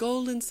took its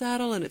golden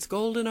saddle and its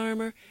golden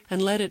armor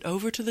and led it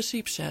over to the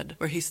sheep shed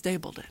where he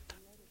stabled it.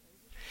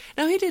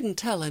 Now he didn't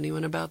tell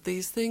anyone about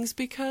these things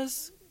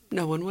because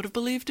no one would have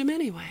believed him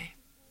anyway.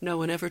 No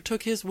one ever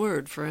took his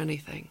word for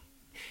anything.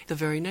 The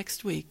very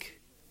next week,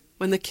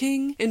 when the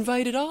king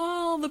invited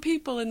all the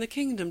people in the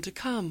kingdom to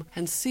come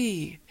and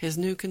see his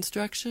new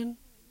construction,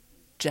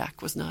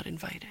 Jack was not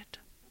invited.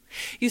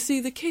 You see,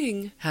 the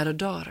king had a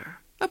daughter,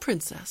 a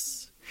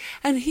princess,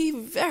 and he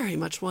very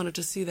much wanted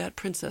to see that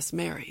princess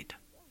married.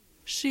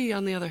 She,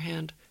 on the other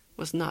hand,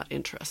 was not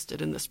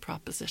interested in this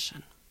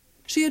proposition.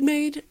 She had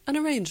made an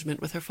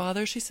arrangement with her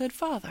father. She said,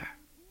 "Father,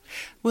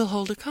 we'll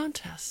hold a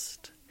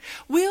contest.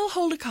 We'll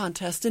hold a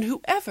contest, and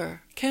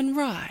whoever can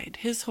ride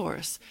his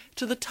horse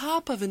to the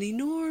top of an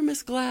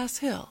enormous glass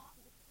hill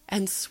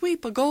and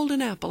sweep a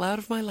golden apple out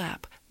of my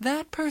lap,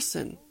 that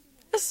person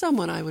is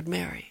someone I would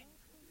marry.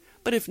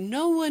 But if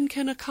no one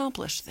can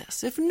accomplish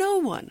this, if no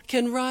one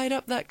can ride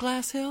up that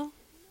glass hill,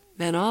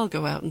 then I'll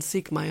go out and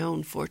seek my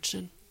own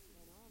fortune."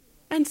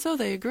 And so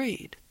they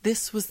agreed.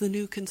 This was the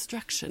new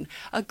construction,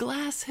 a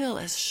glass hill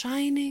as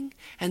shining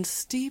and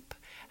steep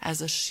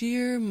as a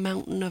sheer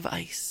mountain of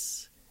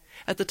ice.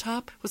 At the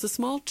top was a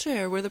small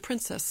chair where the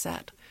princess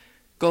sat,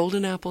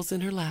 golden apples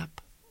in her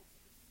lap,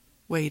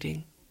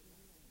 waiting,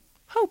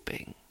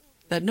 hoping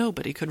that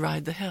nobody could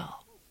ride the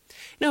hill.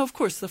 Now, of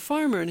course, the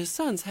farmer and his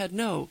sons had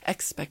no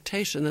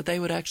expectation that they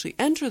would actually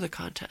enter the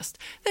contest.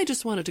 They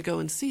just wanted to go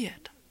and see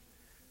it.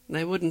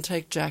 They wouldn't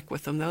take Jack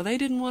with them, though. They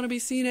didn't want to be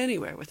seen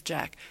anywhere with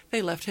Jack.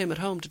 They left him at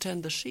home to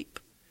tend the sheep.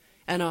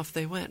 And off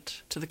they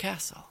went to the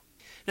castle.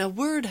 Now,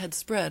 word had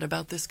spread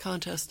about this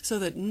contest so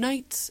that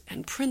knights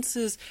and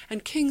princes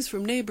and kings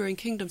from neighboring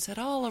kingdoms had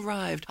all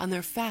arrived on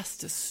their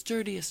fastest,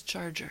 sturdiest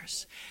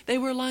chargers. They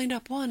were lined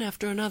up one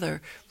after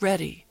another,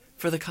 ready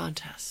for the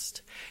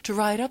contest, to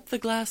ride up the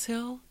glass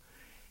hill,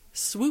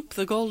 swoop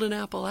the golden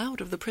apple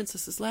out of the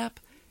princess's lap,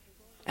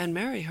 and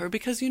marry her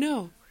because, you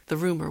know, the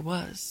rumor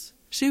was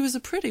she was a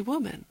pretty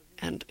woman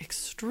and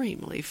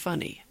extremely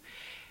funny.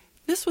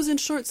 This was in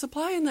short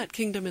supply in that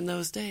kingdom in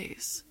those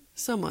days.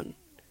 Someone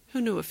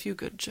who knew a few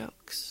good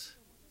jokes.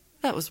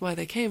 That was why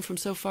they came from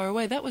so far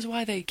away. That was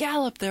why they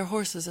galloped their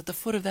horses at the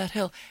foot of that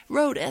hill,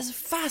 rode as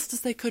fast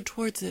as they could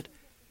towards it.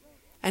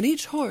 And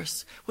each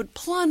horse would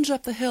plunge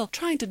up the hill,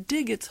 trying to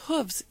dig its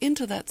hooves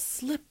into that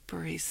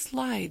slippery,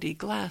 slidey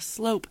glass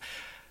slope,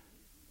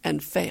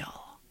 and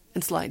fail,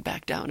 and slide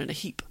back down in a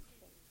heap.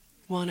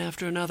 One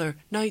after another,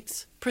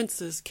 knights,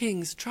 princes,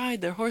 kings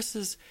tried their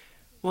horses.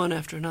 One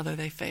after another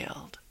they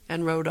failed,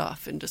 and rode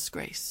off in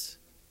disgrace.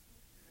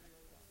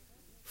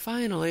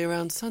 Finally,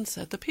 around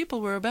sunset, the people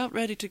were about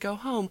ready to go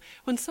home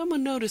when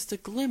someone noticed a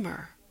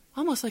glimmer,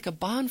 almost like a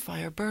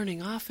bonfire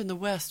burning off in the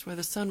west where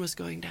the sun was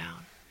going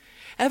down.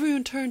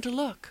 Everyone turned to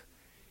look.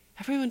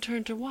 Everyone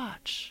turned to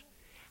watch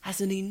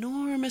as an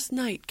enormous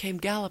knight came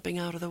galloping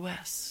out of the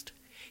west.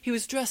 He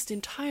was dressed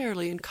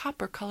entirely in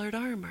copper-colored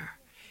armor.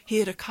 He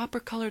had a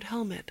copper-colored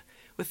helmet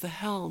with the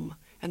helm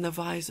and the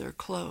visor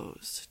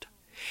closed.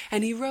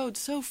 And he rode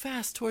so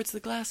fast towards the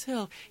glass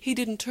hill, he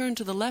didn't turn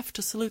to the left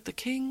to salute the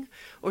king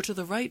or to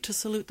the right to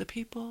salute the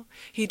people.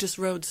 He just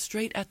rode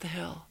straight at the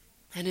hill.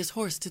 And his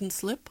horse didn't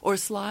slip or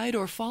slide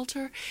or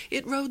falter.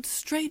 It rode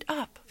straight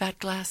up that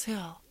glass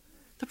hill.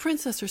 The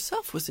princess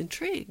herself was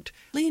intrigued,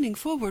 leaning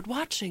forward,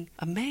 watching,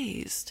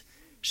 amazed.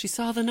 She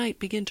saw the knight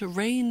begin to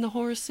rein the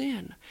horse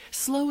in,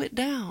 slow it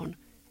down,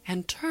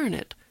 and turn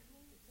it.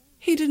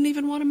 He didn't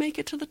even want to make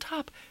it to the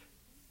top.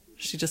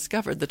 She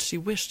discovered that she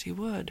wished he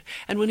would,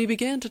 and when he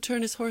began to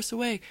turn his horse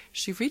away,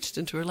 she reached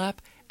into her lap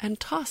and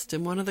tossed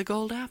him one of the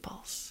gold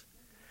apples.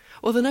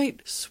 Well, the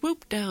knight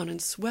swooped down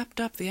and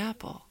swept up the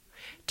apple,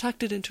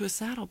 tucked it into a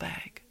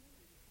saddlebag,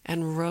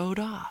 and rode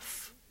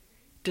off.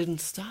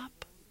 Didn't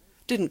stop.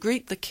 Didn't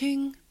greet the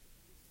king,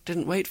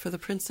 didn't wait for the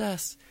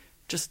princess,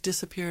 just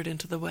disappeared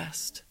into the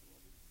west.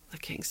 The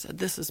king said,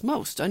 "This is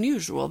most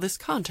unusual. This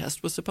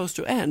contest was supposed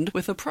to end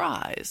with a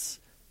prize.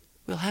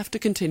 We'll have to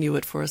continue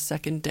it for a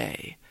second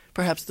day.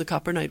 Perhaps the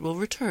Copper Knight will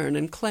return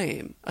and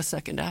claim a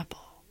second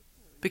apple."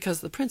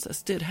 Because the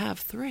princess did have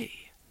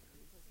 3.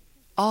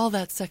 All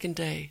that second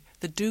day,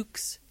 the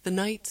dukes, the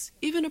knights,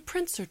 even a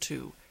prince or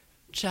two,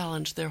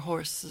 challenged their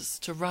horses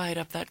to ride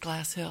up that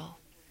glass hill.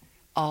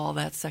 All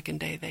that second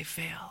day they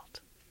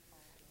failed.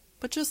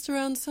 But just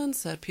around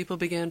sunset, people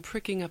began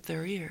pricking up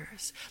their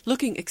ears,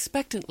 looking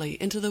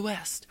expectantly into the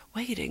west,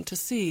 waiting to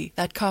see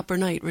that Copper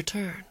Knight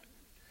return.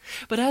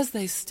 But as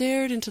they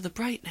stared into the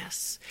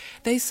brightness,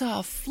 they saw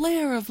a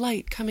flare of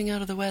light coming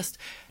out of the west,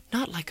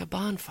 not like a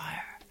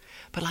bonfire,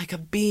 but like a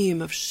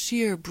beam of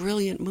sheer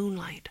brilliant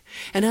moonlight.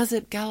 And as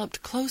it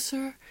galloped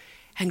closer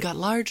and got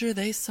larger,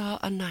 they saw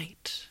a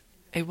knight.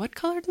 A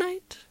what-colored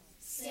knight?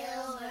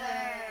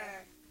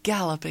 Silver.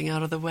 Galloping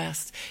out of the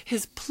west.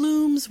 His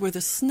plumes were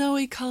the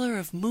snowy color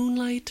of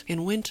moonlight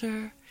in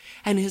winter,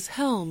 and his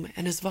helm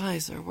and his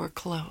visor were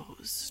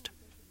closed.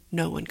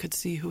 No one could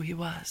see who he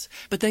was,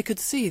 but they could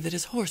see that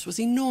his horse was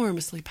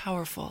enormously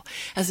powerful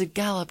as it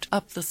galloped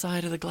up the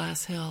side of the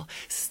glass hill,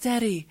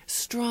 steady,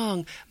 straight,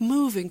 strong,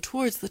 moving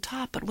towards the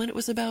top, but when it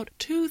was about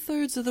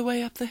 2/3 of the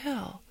way up the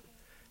hill,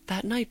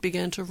 that knight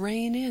began to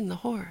rein in the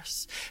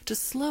horse, to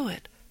slow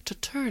it, to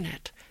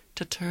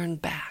turn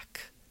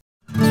back.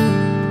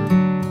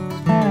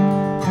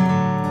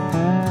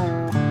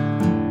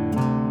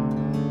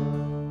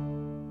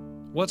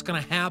 What's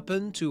going to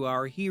happen to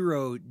our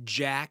hero,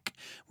 Jack?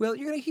 Well,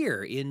 you're going to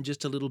hear in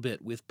just a little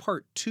bit with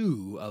part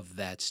 2 of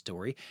that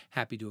story.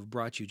 Happy to have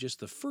brought you just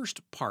the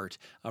first part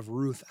of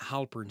Ruth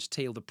Halpern's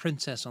tale, The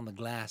Princess on the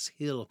Glass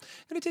Hill.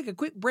 Going to take a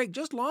quick break,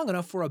 just long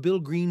enough for a Bill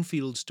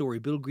Greenfield story.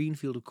 Bill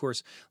Greenfield, of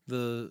course,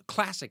 the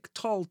classic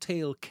tall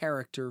tale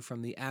character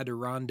from the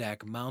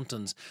Adirondack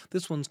Mountains.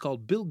 This one's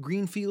called Bill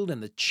Greenfield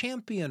and the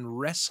Champion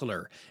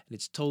Wrestler, and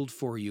it's told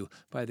for you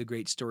by the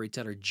great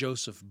storyteller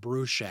Joseph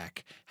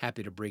Bruchac.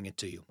 Happy to bring it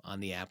to you on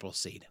the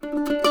Appleseed.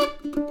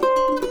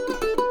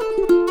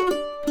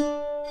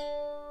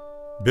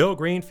 Bill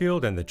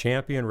Greenfield and the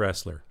Champion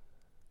Wrestler.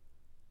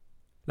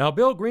 Now,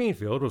 Bill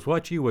Greenfield was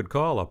what you would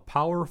call a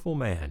powerful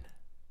man.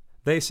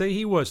 They say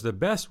he was the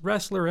best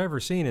wrestler ever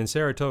seen in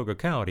Saratoga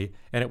County,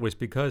 and it was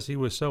because he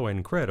was so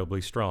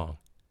incredibly strong.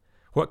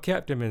 What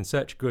kept him in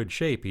such good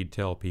shape, he'd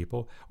tell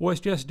people, was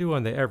just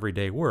doing the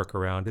everyday work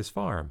around his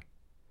farm.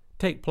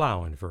 Take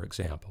plowing, for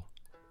example.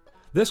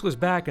 This was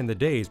back in the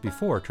days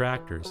before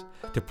tractors.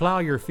 To plow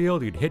your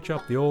field, you'd hitch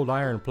up the old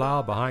iron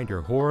plow behind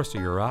your horse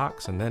or your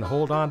ox and then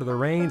hold on to the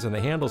reins and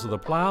the handles of the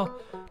plow,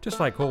 just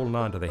like holding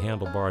on to the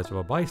handlebars of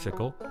a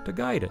bicycle, to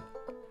guide it.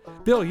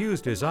 Bill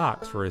used his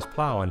ox for his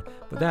plowing,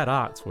 but that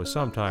ox was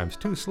sometimes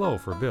too slow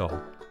for Bill.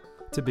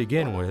 To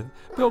begin with,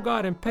 Bill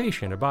got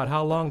impatient about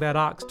how long that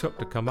ox took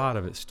to come out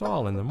of its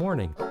stall in the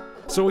morning.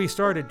 So he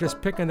started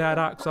just picking that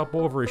ox up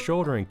over his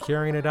shoulder and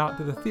carrying it out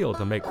to the field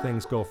to make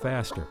things go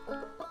faster.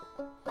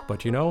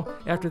 But you know,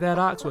 after that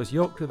ox was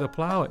yoked to the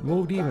plow, it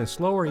moved even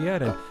slower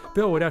yet, and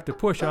Bill would have to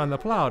push on the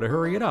plow to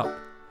hurry it up.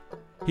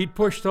 He'd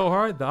push so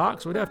hard, the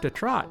ox would have to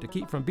trot to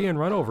keep from being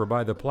run over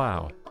by the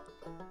plow.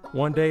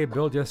 One day,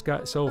 Bill just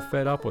got so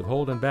fed up with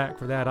holding back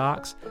for that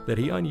ox that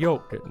he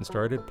unyoked it and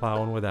started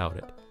plowing without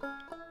it.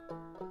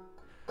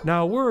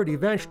 Now, word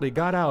eventually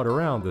got out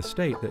around the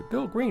state that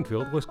Bill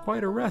Greenfield was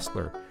quite a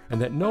wrestler,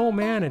 and that no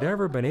man had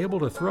ever been able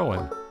to throw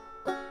him.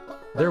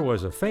 There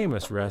was a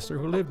famous wrestler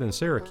who lived in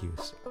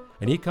Syracuse,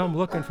 and he come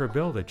looking for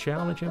Bill to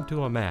challenge him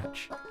to a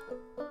match.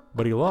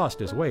 But he lost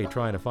his way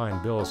trying to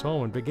find Bill's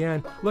home and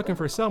began looking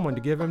for someone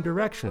to give him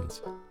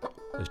directions.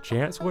 As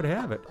chance would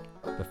have it,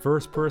 the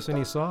first person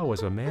he saw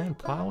was a man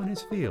plowing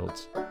his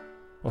fields.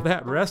 Well,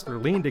 that wrestler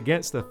leaned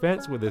against the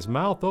fence with his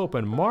mouth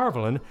open,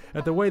 marveling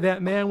at the way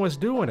that man was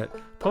doing it,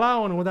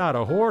 plowing without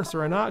a horse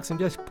or an ox and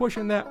just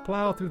pushing that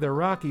plow through the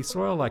rocky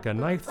soil like a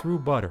knife through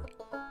butter.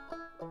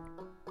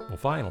 Well,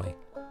 finally,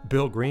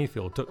 Bill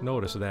Greenfield took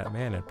notice of that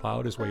man and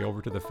plowed his way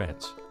over to the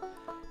fence.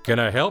 "Can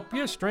I help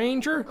you,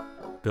 stranger?"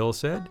 Bill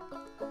said.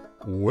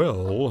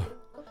 "Well,"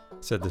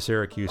 said the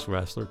Syracuse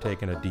wrestler,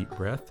 taking a deep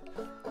breath,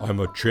 "I'm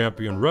a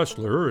champion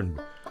wrestler,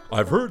 and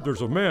I've heard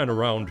there's a man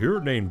around here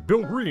named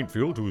Bill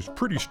Greenfield who's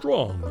pretty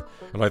strong,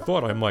 and I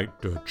thought I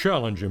might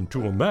challenge him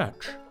to a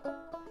match."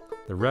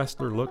 The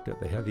wrestler looked at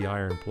the heavy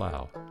iron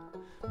plow.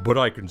 "But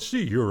I can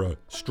see you're a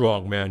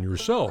strong man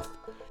yourself.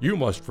 You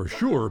must for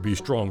sure be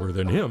stronger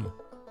than him."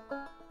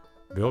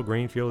 Bill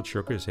Greenfield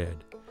shook his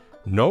head.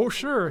 "No,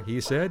 sir," he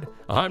said.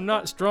 "I'm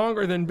not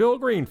stronger than Bill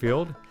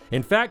Greenfield.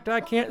 In fact,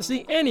 I can't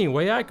see any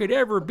way I could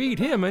ever beat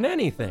him in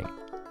anything."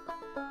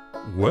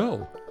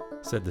 "Well,"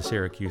 said the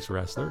Syracuse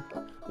wrestler,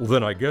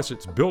 "then I guess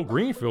it's Bill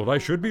Greenfield I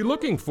should be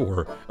looking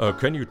for.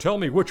 Can you tell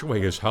me which way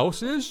his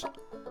house is?"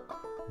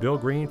 Bill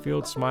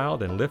Greenfield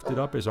smiled and lifted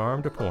up his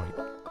arm to point.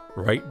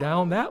 "Right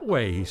down that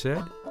way," he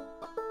said.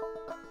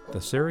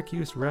 The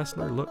Syracuse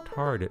wrestler looked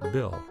hard at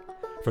Bill,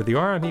 for the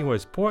arm he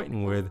was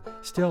pointing with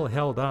still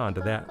held on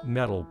to that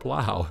metal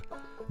plow.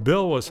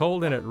 Bill was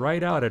holding it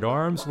right out at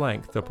arm's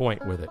length to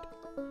point with it.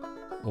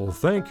 "Well,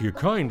 thank you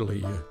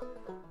kindly,"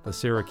 the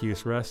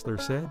Syracuse wrestler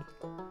said.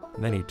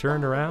 And then he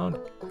turned around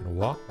and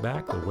walked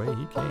back the way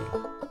he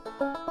came.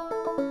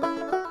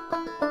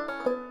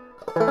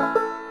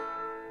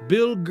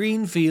 Bill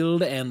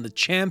Greenfield and the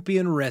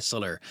Champion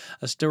Wrestler,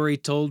 a story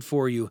told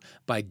for you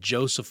by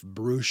Joseph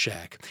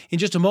Bruchac. In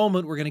just a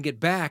moment, we're going to get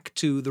back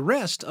to the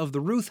rest of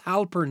the Ruth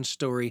Halpern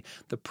story,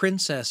 The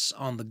Princess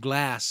on the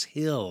Glass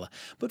Hill.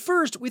 But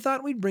first, we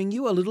thought we'd bring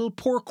you a little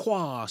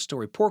pourquoi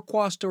story.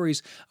 Pourquoi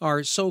stories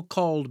are so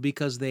called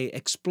because they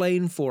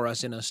explain for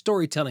us in a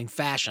storytelling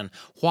fashion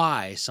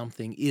why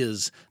something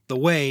is the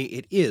way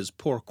it is.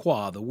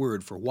 Pourquoi, the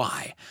word for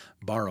why,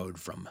 borrowed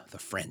from the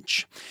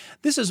French.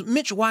 This is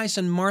Mitch, Weiss,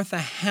 and Martha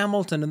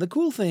Hamilton, and the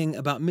cool thing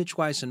about Mitch,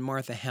 Weiss, and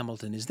Martha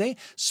Hamilton is they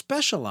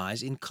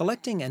specialize in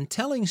collecting and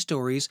telling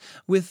stories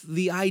with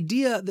the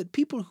idea that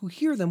people who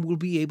hear them will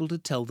be able to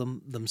tell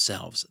them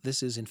themselves.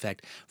 This is, in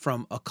fact,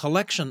 from a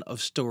collection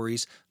of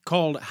stories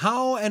called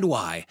How and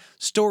Why,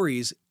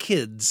 Stories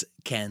Kids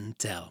Can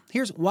Tell.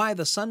 Here's Why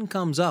the Sun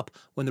Comes Up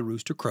When the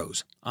Rooster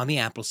Crows on the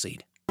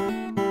Appleseed.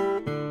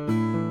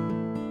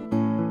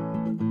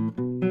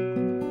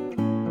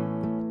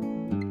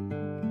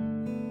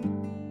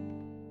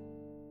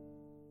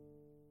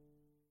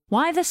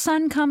 Why the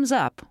Sun Comes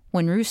Up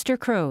When Rooster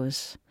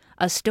Crows.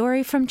 A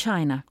story from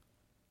China.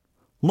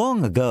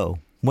 Long ago,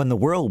 when the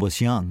world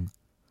was young,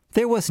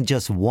 there wasn't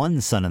just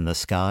one sun in the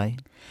sky.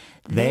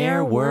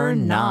 There were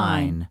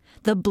 9.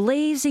 The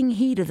blazing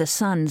heat of the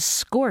sun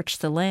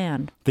scorched the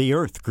land. The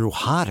earth grew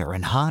hotter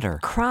and hotter.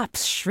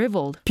 Crops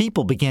shriveled.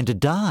 People began to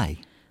die.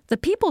 The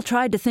people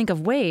tried to think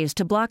of ways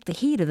to block the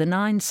heat of the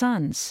 9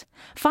 suns.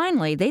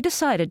 Finally, they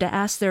decided to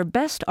ask their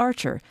best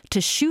archer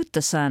to shoot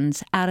the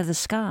suns out of the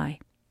sky.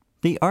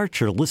 The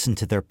archer listened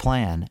to their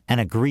plan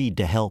and agreed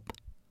to help.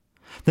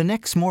 The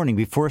next morning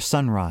before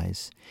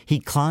sunrise, he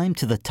climbed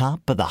to the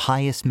top of the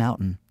highest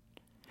mountain.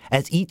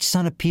 As each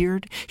sun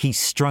appeared, he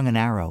strung an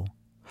arrow.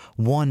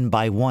 One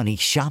by one, he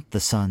shot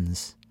the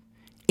suns.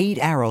 8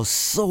 arrows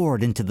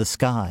soared into the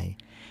sky.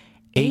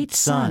 8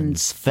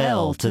 suns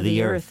fell to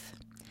the earth.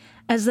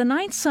 As the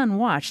 9th sun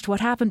watched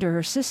what happened to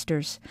her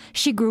sisters,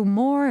 she grew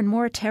more and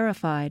more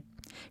terrified.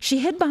 She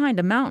hid behind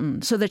a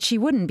mountain so that she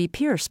wouldn't be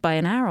pierced by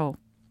an arrow.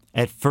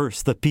 At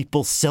first, the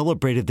people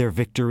celebrated their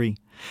victory.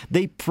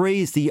 They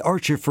praised the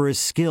archer for his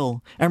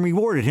skill and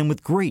rewarded him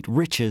with great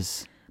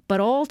riches. But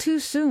all too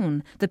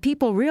soon, the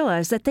people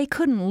realized that they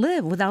couldn't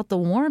live without the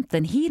warmth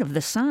and heat of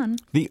the sun.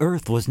 The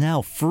earth was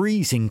now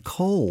freezing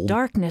cold.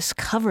 Darkness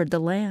covered the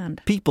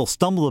land. People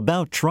stumbled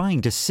about trying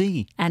to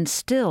see. And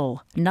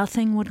still,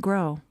 nothing would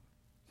grow.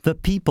 The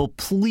people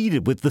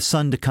pleaded with the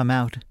sun to come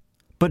out.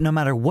 But no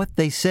matter what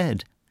they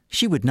said,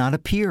 she would not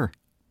appear.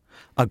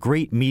 A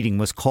great meeting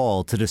was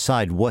called to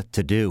decide what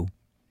to do.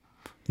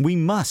 We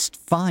must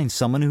find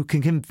someone who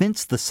can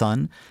convince the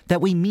sun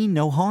that we mean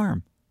no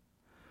harm.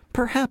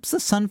 Perhaps the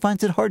sun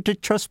finds it hard to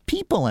trust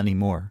people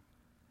anymore.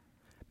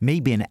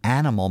 Maybe an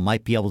animal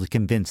might be able to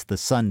convince the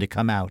sun to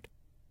come out.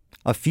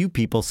 A few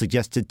people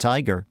suggested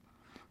Tiger.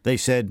 They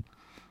said,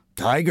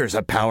 "Tiger's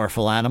a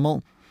powerful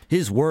animal.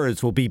 His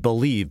words will be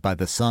believed by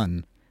the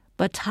sun."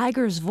 But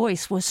Tiger's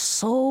voice was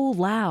so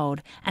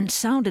loud and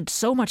sounded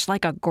so much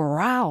like a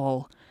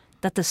growl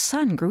that the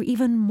sun grew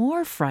even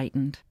more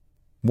frightened.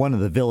 One of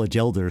the village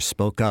elders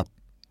spoke up.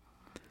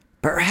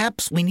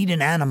 "Perhaps we need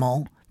an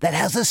animal that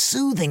has a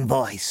soothing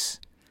voice.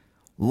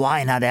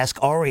 Why not ask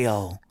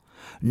Oreo?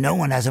 No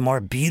one has a more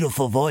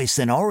beautiful voice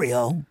than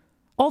Oreo."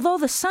 Although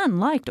the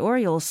sun liked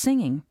Oriole's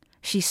singing,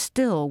 she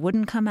still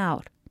wouldn't come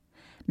out.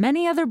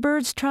 Many other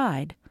birds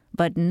tried,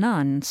 but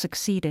none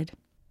succeeded.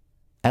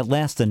 At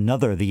last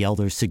another of the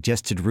elders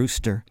suggested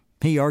Rooster.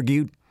 He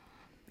argued,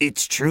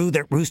 "It's true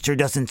that Rooster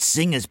doesn't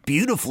sing as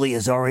beautifully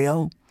as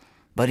Oreo,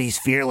 but he's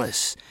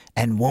fearless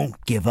and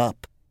won't give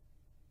up."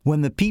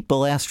 When the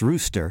people asked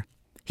Rooster,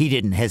 he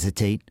didn't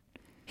hesitate.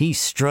 He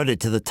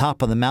strutted to the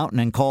top of the mountain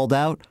and called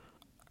out,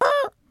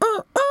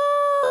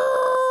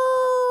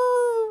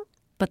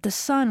 But the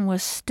sun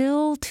was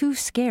still too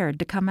scared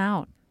to come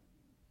out.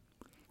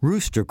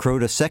 Rooster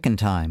crowed a second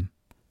time.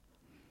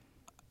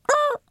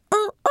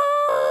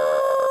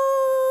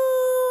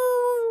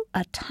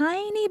 A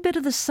tiny bit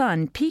of the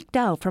sun peeked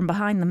out from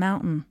behind the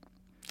mountain.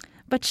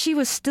 But she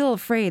was still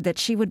afraid that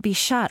she would be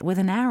shot with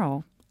an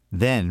arrow.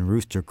 Then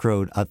Rooster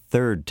crowed a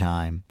third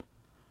time.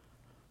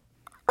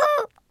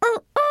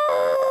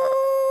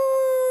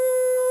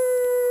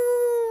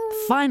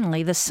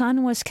 Finally, the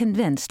sun was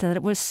convinced that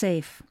it was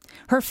safe.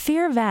 Her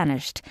fear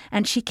vanished,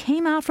 and she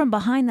came out from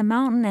behind the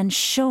mountain and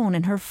shone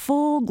in her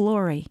full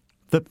glory.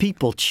 The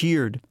people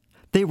cheered.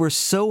 They were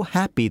so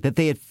happy that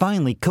they had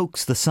finally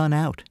coaxed the sun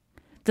out.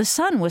 The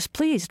sun was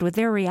pleased with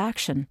their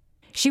reaction.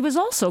 She was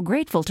also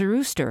grateful to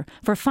Rooster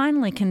for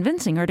finally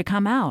convincing her to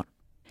come out.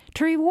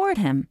 To reward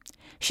him,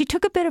 she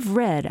took a bit of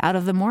red out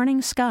of the morning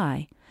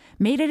sky,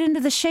 made it into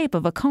the shape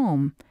of a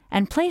comb,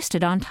 and placed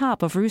it on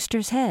top of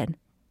Rooster's head.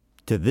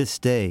 To this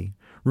day,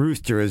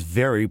 Rooster is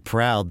very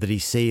proud that he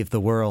saved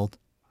the world.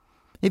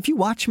 If you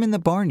watch him in the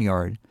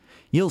barnyard,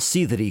 you'll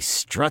see that he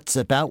struts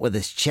about with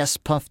his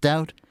chest puffed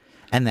out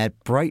and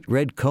that bright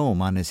red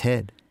comb on his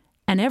head.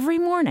 And every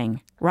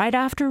morning, right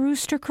after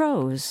Rooster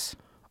crows,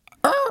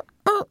 the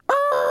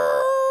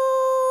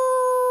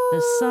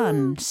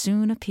sun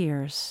soon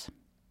appears.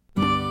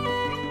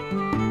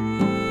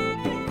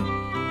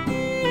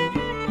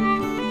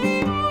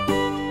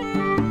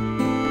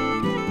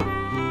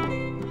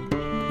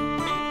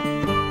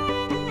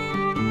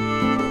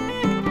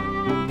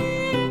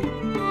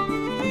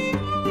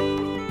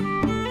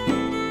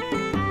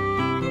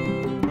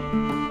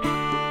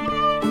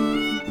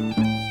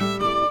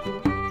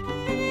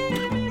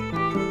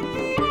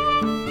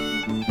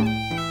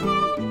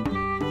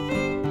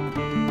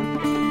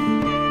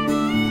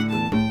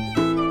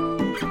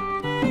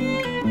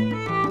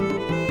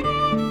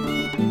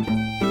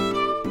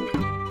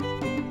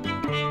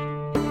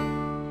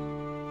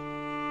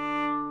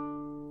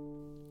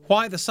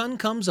 Why the Sun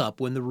Comes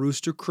Up When the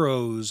Rooster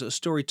Crows, a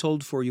story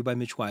told for you by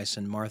Mitch Weiss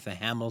and Martha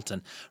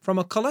Hamilton, from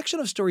a collection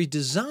of stories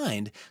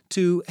designed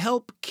to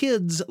help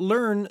kids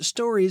learn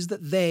stories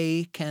that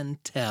they can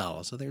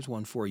tell. So there's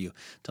one for you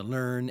to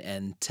learn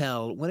and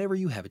tell whenever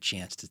you have a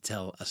chance to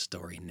tell a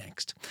story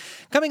next.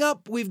 Coming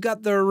up, we've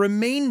got the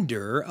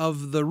remainder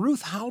of the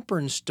Ruth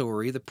Halpern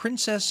story, The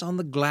Princess on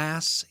the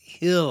Glass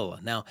Hill.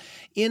 Now,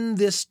 in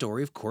this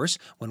story, of course,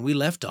 when we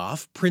left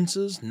off,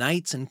 princes,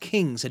 knights, and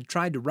kings had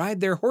tried to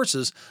ride their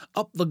horses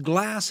up the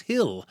glass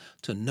hill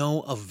to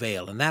no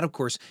avail. And that, of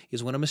course,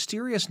 is when a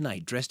mysterious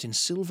knight dressed in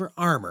silver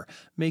armor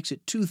makes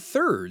it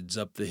 2/3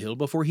 up the hill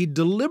before he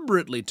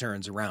deliberately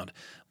turns around.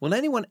 Will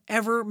anyone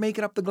ever make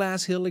it up the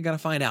glass hill? We got to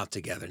find out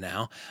together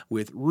now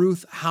with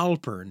Ruth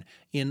Halpern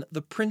in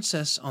The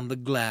Princess on the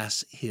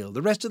Glass Hill.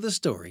 The rest of the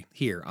story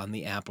here on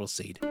the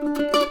Appleseed.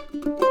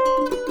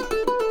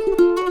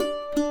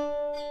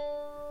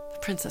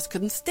 The princess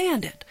couldn't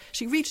stand it.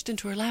 She reached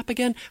into her lap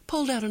again,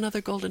 pulled out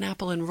another golden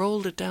apple, and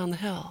rolled it down the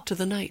hill to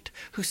the knight,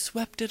 who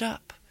swept it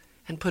up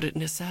and put it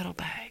in his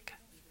saddlebag.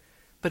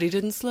 But he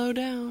didn't slow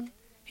down.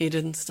 He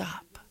didn't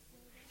stop.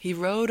 He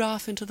rode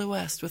off into the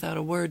west without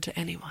a word to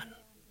anyone.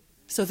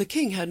 So the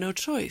king had no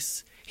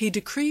choice. He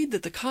decreed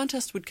that the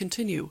contest would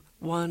continue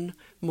one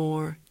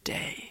more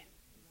day.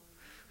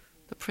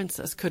 The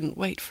princess couldn't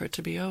wait for it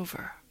to be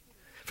over,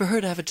 for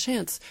her to have a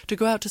chance to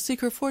go out to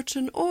seek her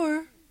fortune,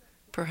 or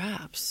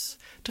perhaps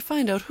to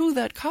find out who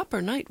that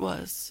copper knight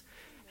was,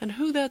 and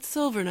who that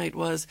silver knight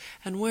was,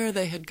 and where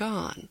they had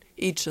gone,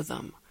 each of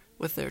them,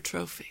 with their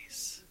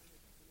trophies.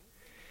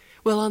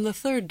 Well, on the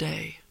third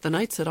day, the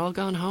knights had all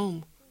gone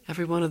home.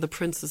 Every one of the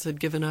princes had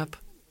given up.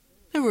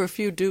 There were a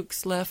few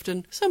dukes left,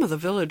 and some of the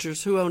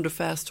villagers who owned a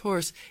fast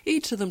horse.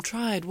 Each of them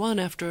tried, one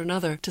after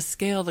another, to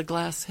scale the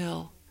glass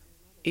hill.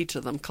 Each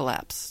of them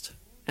collapsed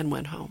and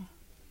went home.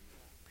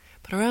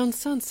 But around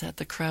sunset,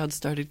 the crowd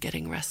started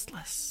getting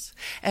restless.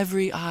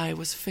 Every eye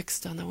was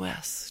fixed on the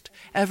west.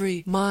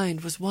 Every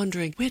mind was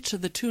wondering which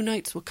of the two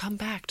knights will come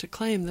back to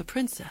claim the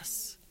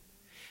princess.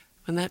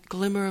 When that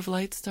glimmer of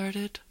light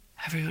started,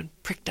 everyone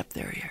pricked up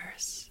their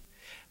ears.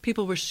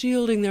 People were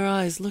shielding their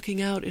eyes,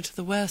 looking out into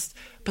the west,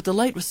 but the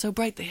light was so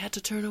bright they had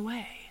to turn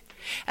away.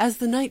 As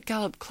the knight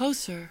galloped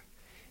closer,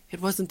 it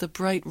wasn't the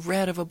bright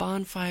red of a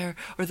bonfire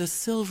or the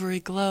silvery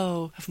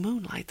glow of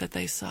moonlight that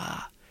they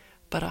saw,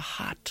 but a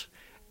hot,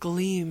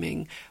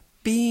 gleaming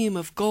beam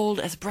of gold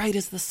as bright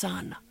as the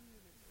sun.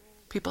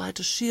 People had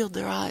to shield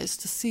their eyes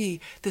to see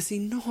this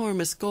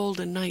enormous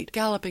golden knight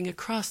galloping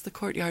across the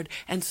courtyard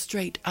and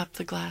straight up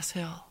the glass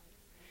hill.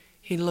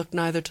 He looked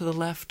neither to the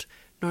left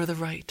nor the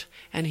right,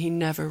 and he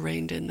never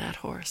reined in that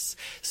horse.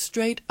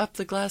 Straight up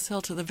the glass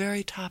hill to the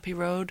very top he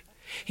rode.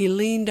 He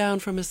leaned down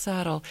from his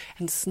saddle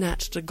and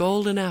snatched a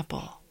golden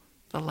apple,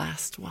 the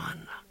last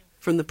one,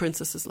 from the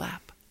princess's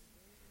lap.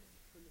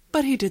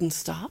 But he didn't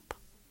stop.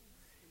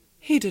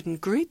 He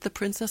didn't greet the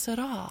princess at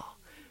all,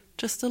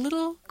 just a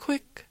little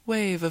quick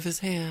wave of his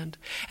hand,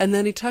 and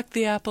then he tucked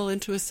the apple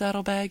into his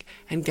saddlebag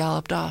and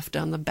galloped off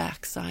down the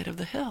back side of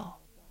the hill.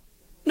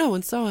 No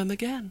one saw him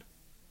again.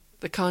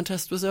 The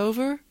contest was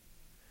over.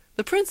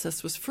 The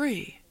princess was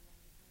free,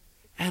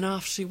 and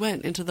off she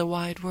went into the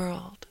wide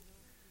world.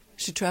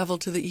 She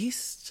traveled to the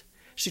east,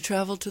 she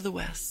traveled to the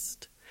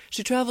west,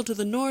 she traveled to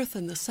the north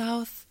and the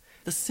south,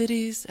 the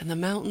cities and the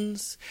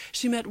mountains.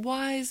 She met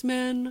wise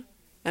men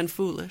and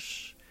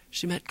foolish.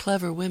 She met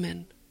clever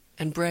women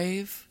and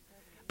brave.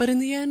 But in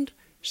the end,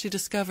 she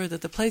discovered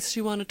that the place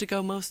she wanted to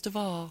go most of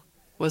all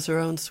was her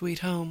own sweet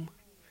home.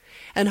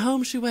 And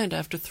home she went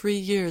after 3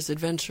 years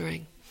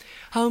adventuring.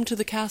 Home to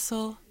the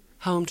castle,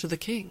 home to the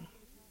king.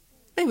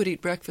 They would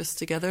eat breakfast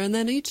together, and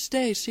then each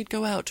day she'd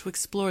go out to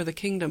explore the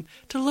kingdom,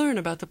 to learn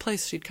about the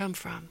place she'd come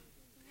from.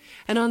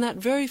 And on that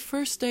very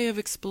first day of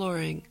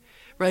exploring,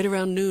 right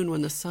around noon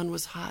when the sun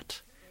was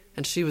hot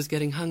and she was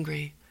getting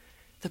hungry,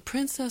 the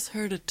princess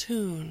heard a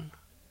tune,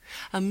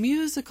 a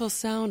musical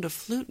sound of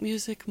flute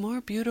music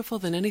more beautiful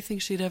than anything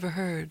she'd ever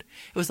heard.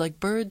 It was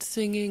like birds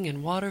singing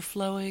and water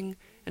flowing,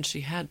 and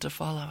she had to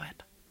follow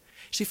it.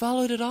 She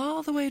followed it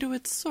all the way to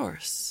its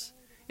source,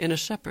 in a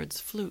shepherd's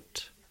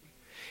flute.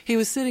 He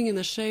was sitting in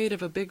the shade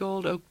of a big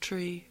old oak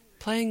tree,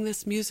 playing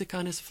this music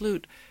on his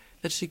flute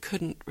that she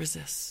couldn't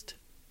resist.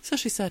 So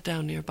she sat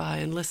down nearby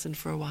and listened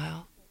for a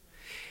while.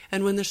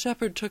 And when the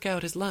shepherd took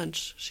out his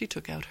lunch, she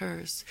took out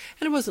hers,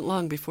 and it wasn't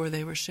long before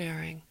they were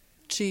sharing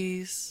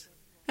cheese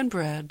and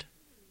bread,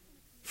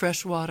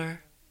 fresh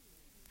water,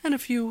 and a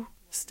few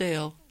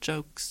stale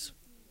jokes.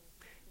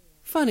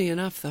 Funny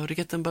enough, though, to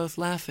get them both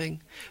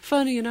laughing.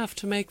 Funny enough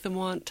to make them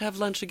want to have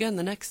lunch again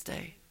the next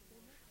day.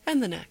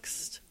 And the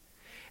next.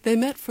 They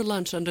met for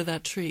lunch under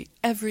that tree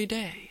every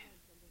day,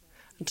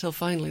 until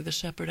finally the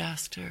shepherd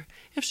asked her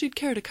if she'd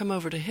care to come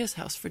over to his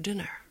house for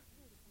dinner.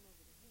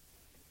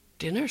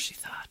 Dinner, she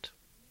thought,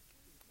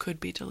 could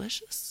be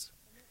delicious.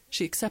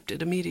 She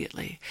accepted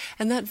immediately,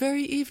 and that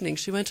very evening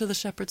she went to the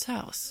shepherd's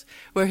house,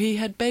 where he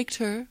had baked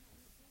her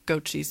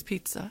goat cheese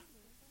pizza,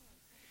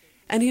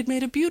 and he had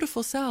made a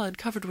beautiful salad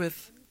covered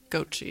with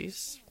goat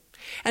cheese,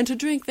 And to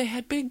drink they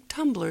had big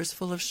tumblers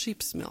full of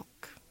sheep's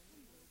milk.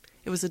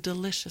 It was a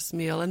delicious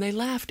meal, and they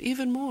laughed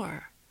even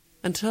more,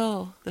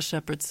 until the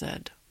shepherd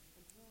said,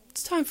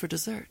 "It's time for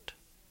dessert."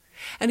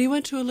 And he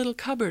went to a little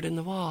cupboard in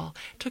the wall,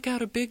 took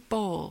out a big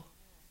bowl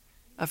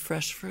of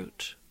fresh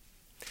fruit,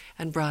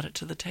 and brought it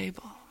to the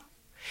table.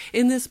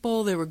 In this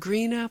bowl there were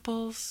green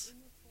apples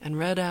and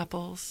red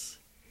apples,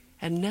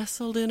 and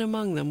nestled in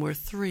among them were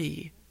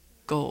 3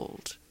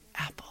 gold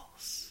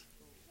apples.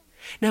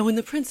 Now when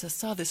the princess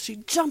saw this, she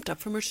jumped up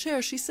from her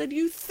chair. She said,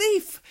 "You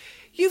thief!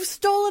 You've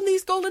stolen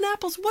these golden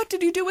apples. What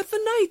did you do with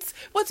the knights?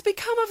 What's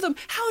become of them?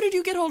 How did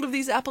you get hold of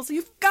these apples?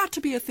 You've got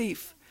to be a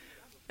thief."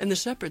 And the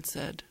shepherd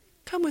said,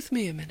 "Come with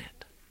me a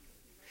minute."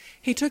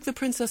 He took the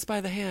princess by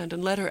the hand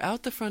and led her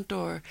out the front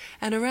door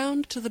and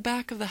around to the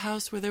back of the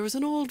house where there was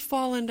an old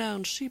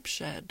fallen-down sheep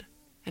shed.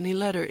 And he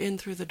led her in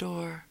through the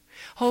door,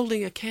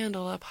 holding a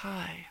candle up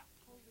high,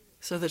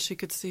 so that she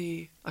could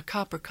see a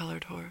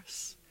copper-colored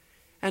horse,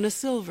 and a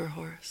silver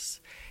horse,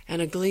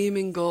 and a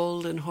gleaming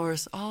golden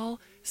horse, all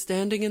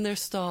standing in their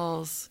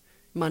stalls,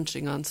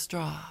 munching on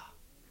straw.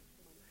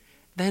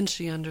 Then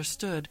she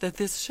understood that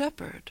this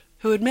shepherd,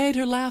 who had made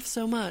her laugh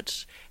so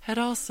much, had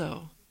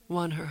also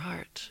won her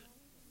heart.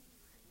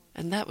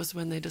 And that was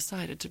when they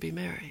decided to be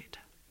married.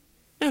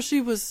 Now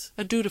she was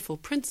a dutiful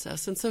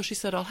princess, and so she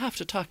said, "I'll have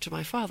to talk to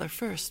my father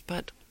first,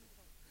 but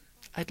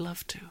I'd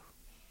love to."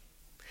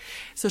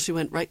 So she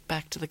went right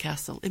back to the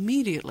castle,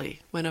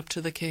 immediately went up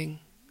to the king.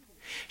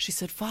 She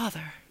said,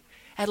 "Father,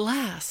 at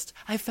last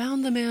I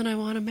found the man I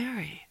want to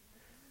marry.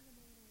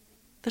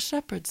 The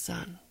shepherd's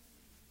son,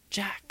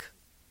 Jack."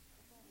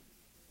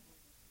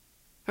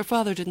 Her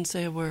father didn't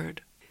say a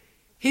word.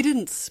 He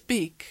didn't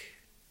speak.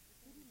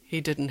 He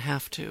didn't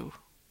have to.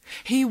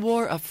 He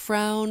wore a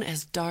frown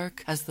as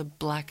dark as the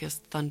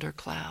blackest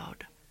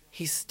thundercloud.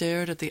 He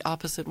stared at the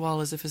opposite wall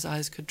as if his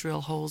eyes could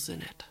drill holes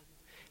in it.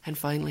 And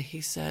finally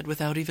he said,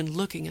 without even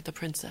looking at the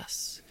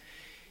princess,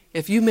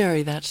 "If you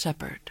marry that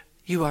shepherd,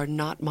 you are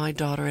not my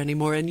daughter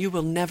anymore, and you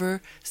will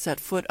never set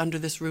foot under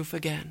this roof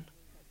again."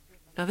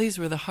 Now these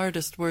were the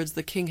hardest words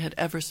the king had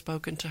ever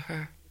spoken to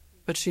her,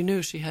 but she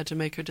knew she had to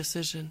make her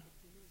decision,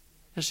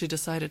 and she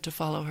decided to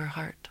follow her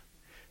heart.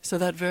 So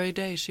that very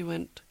day she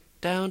went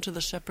down to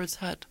the shepherd's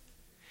hut.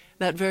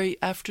 That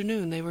very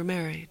afternoon they were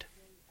married.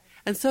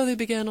 And so they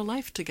began a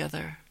life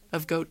together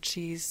of goat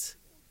cheese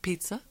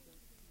pizza,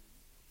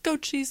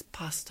 goat cheese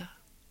pasta,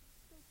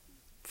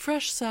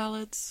 fresh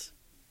salads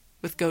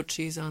with goat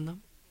cheese on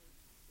them,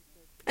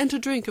 and to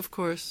drink, of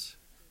course,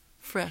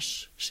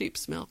 fresh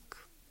sheep's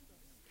milk.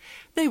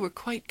 They were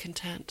quite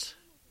content,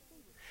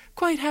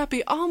 quite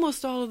happy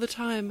almost all of the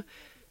time,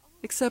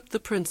 except the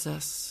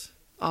princess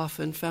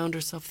often found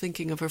herself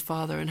thinking of her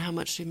father and how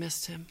much she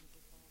missed him.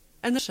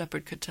 And the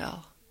shepherd could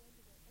tell.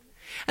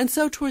 And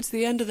so towards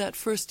the end of that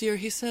first year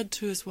he said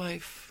to his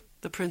wife,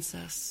 the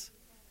princess,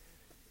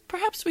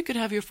 "Perhaps we could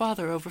have your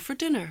father over for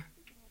dinner."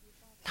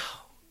 "No,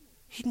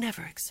 he'd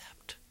never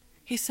accept.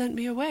 He sent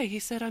me away. He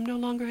said I'm no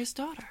longer his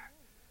daughter."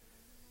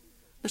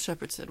 The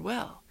shepherd said,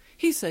 "Well,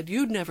 he said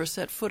you'd never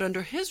set foot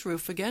under his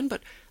roof again,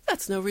 but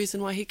that's no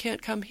reason why he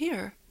can't come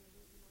here."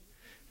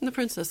 And the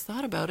princess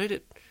thought about it.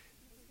 It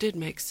did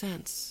make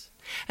sense.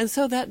 And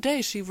so that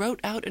day she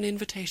wrote out an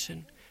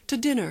invitation to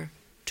dinner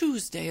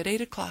Tuesday at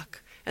 8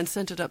 o'clock and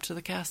sent it up to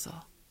the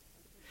castle.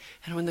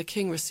 And when the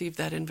king received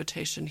that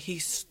invitation, he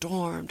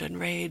stormed and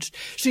raged.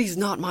 "She's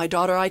not my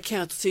daughter. I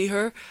can't see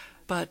her."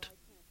 But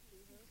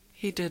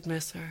he did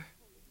miss her.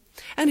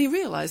 And he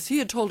realized he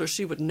had told her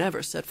she would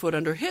never set foot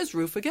under his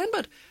roof again,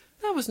 but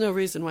that was no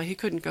reason why he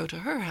couldn't go to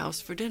her house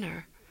for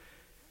dinner.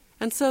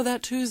 And so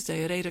that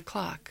Tuesday at 8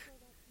 o'clock,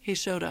 he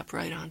showed up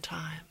right on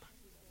time.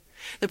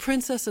 The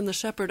princess and the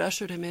shepherd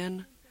ushered him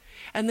in,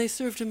 and they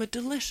served him a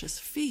delicious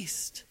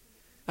feast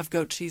of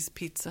goat cheese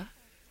pizza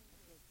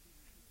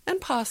and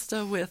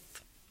pasta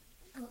with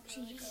goat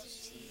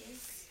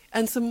cheese,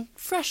 and some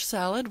fresh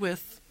salad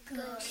with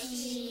goat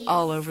cheese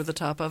all over the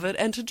top of it,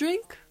 and to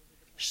drink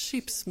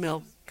sheep's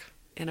milk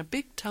in a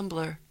big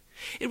tumbler.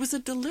 It was a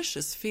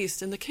delicious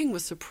feast, and the king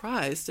was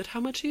surprised at how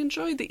much he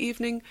enjoyed the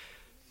evening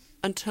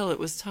until it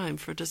was time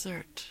for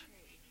dessert.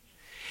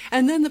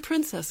 And then the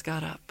princess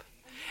got up,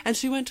 and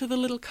she went to the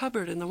little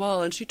cupboard in the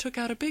wall, and she took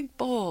out a big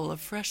bowl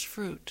of fresh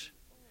fruit,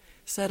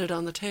 set it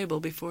on the table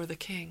before the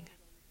king.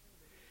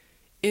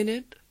 In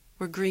it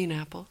were green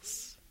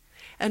apples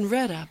and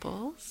red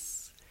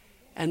apples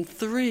and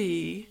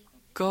 3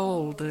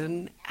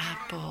 golden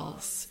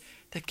apples.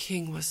 The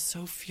king was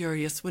so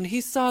furious. When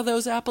he saw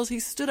those apples, he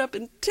stood up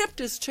and tipped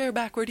his chair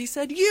backward. He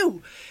said,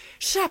 "You,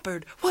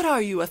 shepherd, what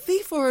are you, a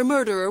thief or a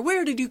murderer?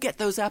 Where did you get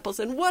those apples,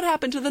 and what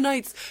happened to the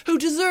knights who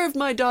deserved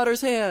my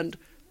daughter's hand?"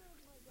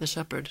 The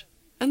shepherd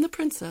and the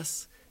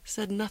princess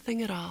said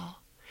nothing at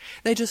all.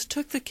 They just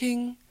took the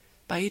king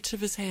by each of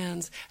his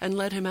hands and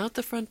led him out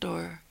the front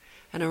door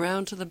and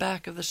around to the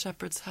back of the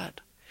shepherd's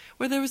hut,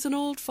 where there was an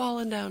old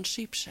fallen-down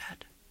sheep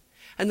shed.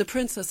 And the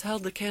princess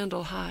held the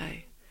candle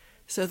high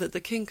so that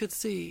the king could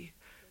see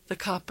the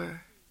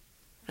copper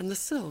and the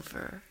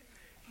silver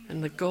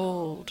and the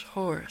gold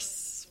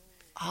horse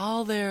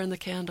all there in the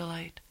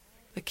candlelight.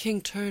 The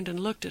king turned and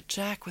looked at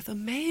Jack with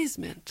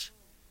amazement.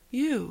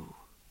 You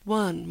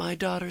won my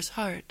daughter's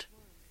heart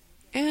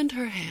and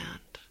her hand.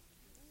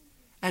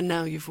 And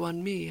now you've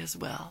won me as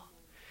well.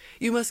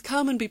 You must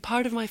come and be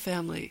part of my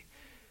family.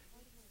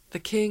 The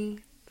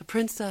king, the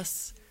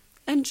princess,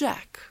 and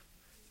Jack,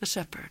 the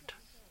shepherd.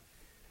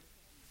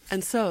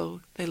 And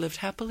so they lived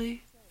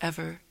happily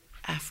ever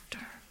after.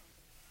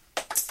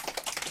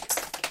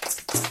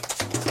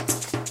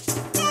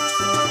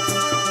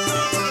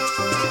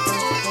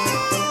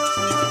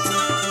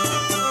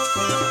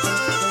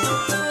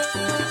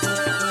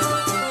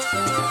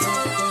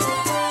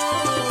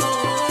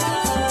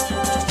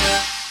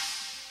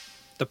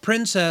 The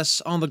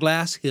Princess on the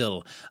Glass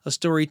Hill, a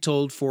story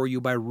told for you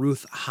by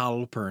Ruth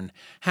Halpern.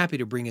 Happy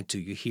to bring it to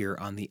you here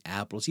on the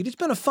Appleseed. It's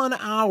been a fun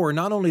hour,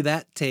 not only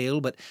that tale,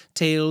 but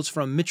tales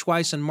from Mitch,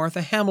 Weiss, and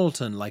Martha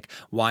Hamilton, like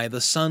Why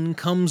the Sun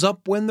Comes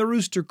Up When the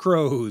Rooster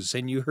Crows.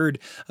 And you heard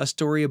a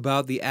story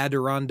about the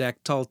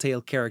Adirondack tall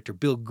tale character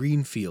Bill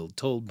Greenfield,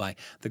 told by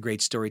the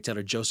great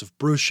storyteller Joseph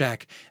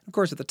Bruchac. Of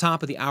course, at the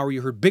top of the hour,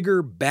 you heard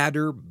Bigger,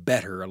 Badder,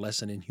 Better, a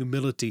lesson in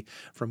humility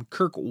from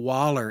Kirk.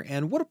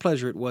 And what a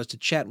pleasure it was to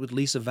chat with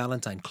Lisa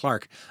Valentine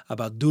Clark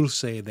about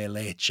Dulce de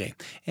Leche.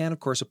 And of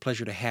course, a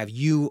pleasure to have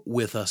you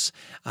with us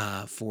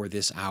for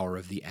this hour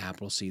of the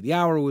Appleseed. The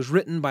hour was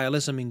written by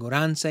Alyssa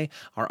Mingorance.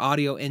 Our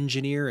audio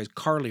engineer is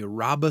Carly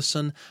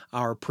Robison.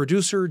 Our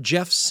producer,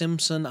 Jeff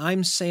Simpson.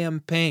 I'm Sam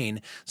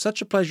Payne.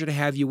 Such a pleasure to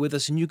have you with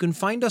us. And you can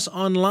find us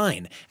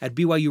online at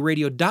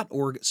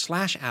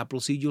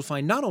byuradio.org/Appleseed. You'll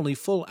find not only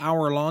full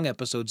hour-long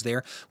episodes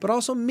there, but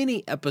also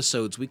mini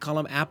episodes. We call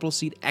them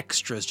Appleseed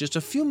Extras, just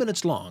a few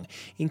minutes long,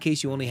 in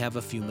case you only have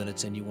a few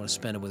minutes and you want to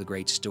spend it with a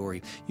great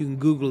story. You can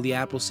Google the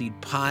Appleseed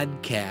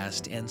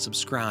Podcast and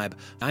subscribe.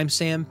 I'm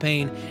Sam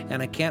Payne,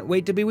 and I can't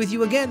wait to be with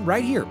you again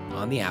right here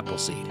on the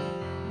Appleseed.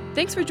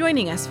 Thanks for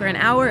joining us for an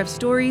hour of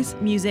stories,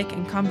 music,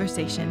 and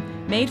conversation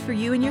made for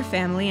you and your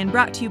family and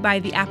brought to you by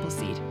the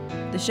Appleseed.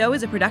 The show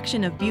is a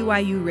production of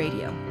BYU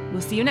Radio.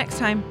 We'll see you next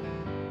time.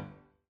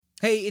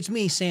 Hey, it's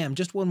me, Sam.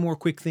 Just one more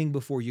quick thing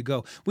before you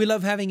go. We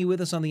love having you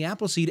with us on the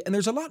Appleseed, and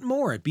there's a lot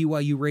more at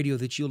BYU Radio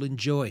that you'll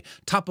enjoy.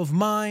 Top of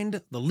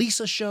Mind, The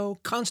Lisa Show,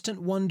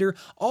 Constant Wonder,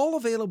 all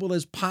available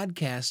as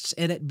podcasts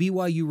and at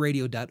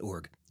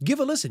byuradio.org. Give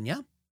a listen, yeah?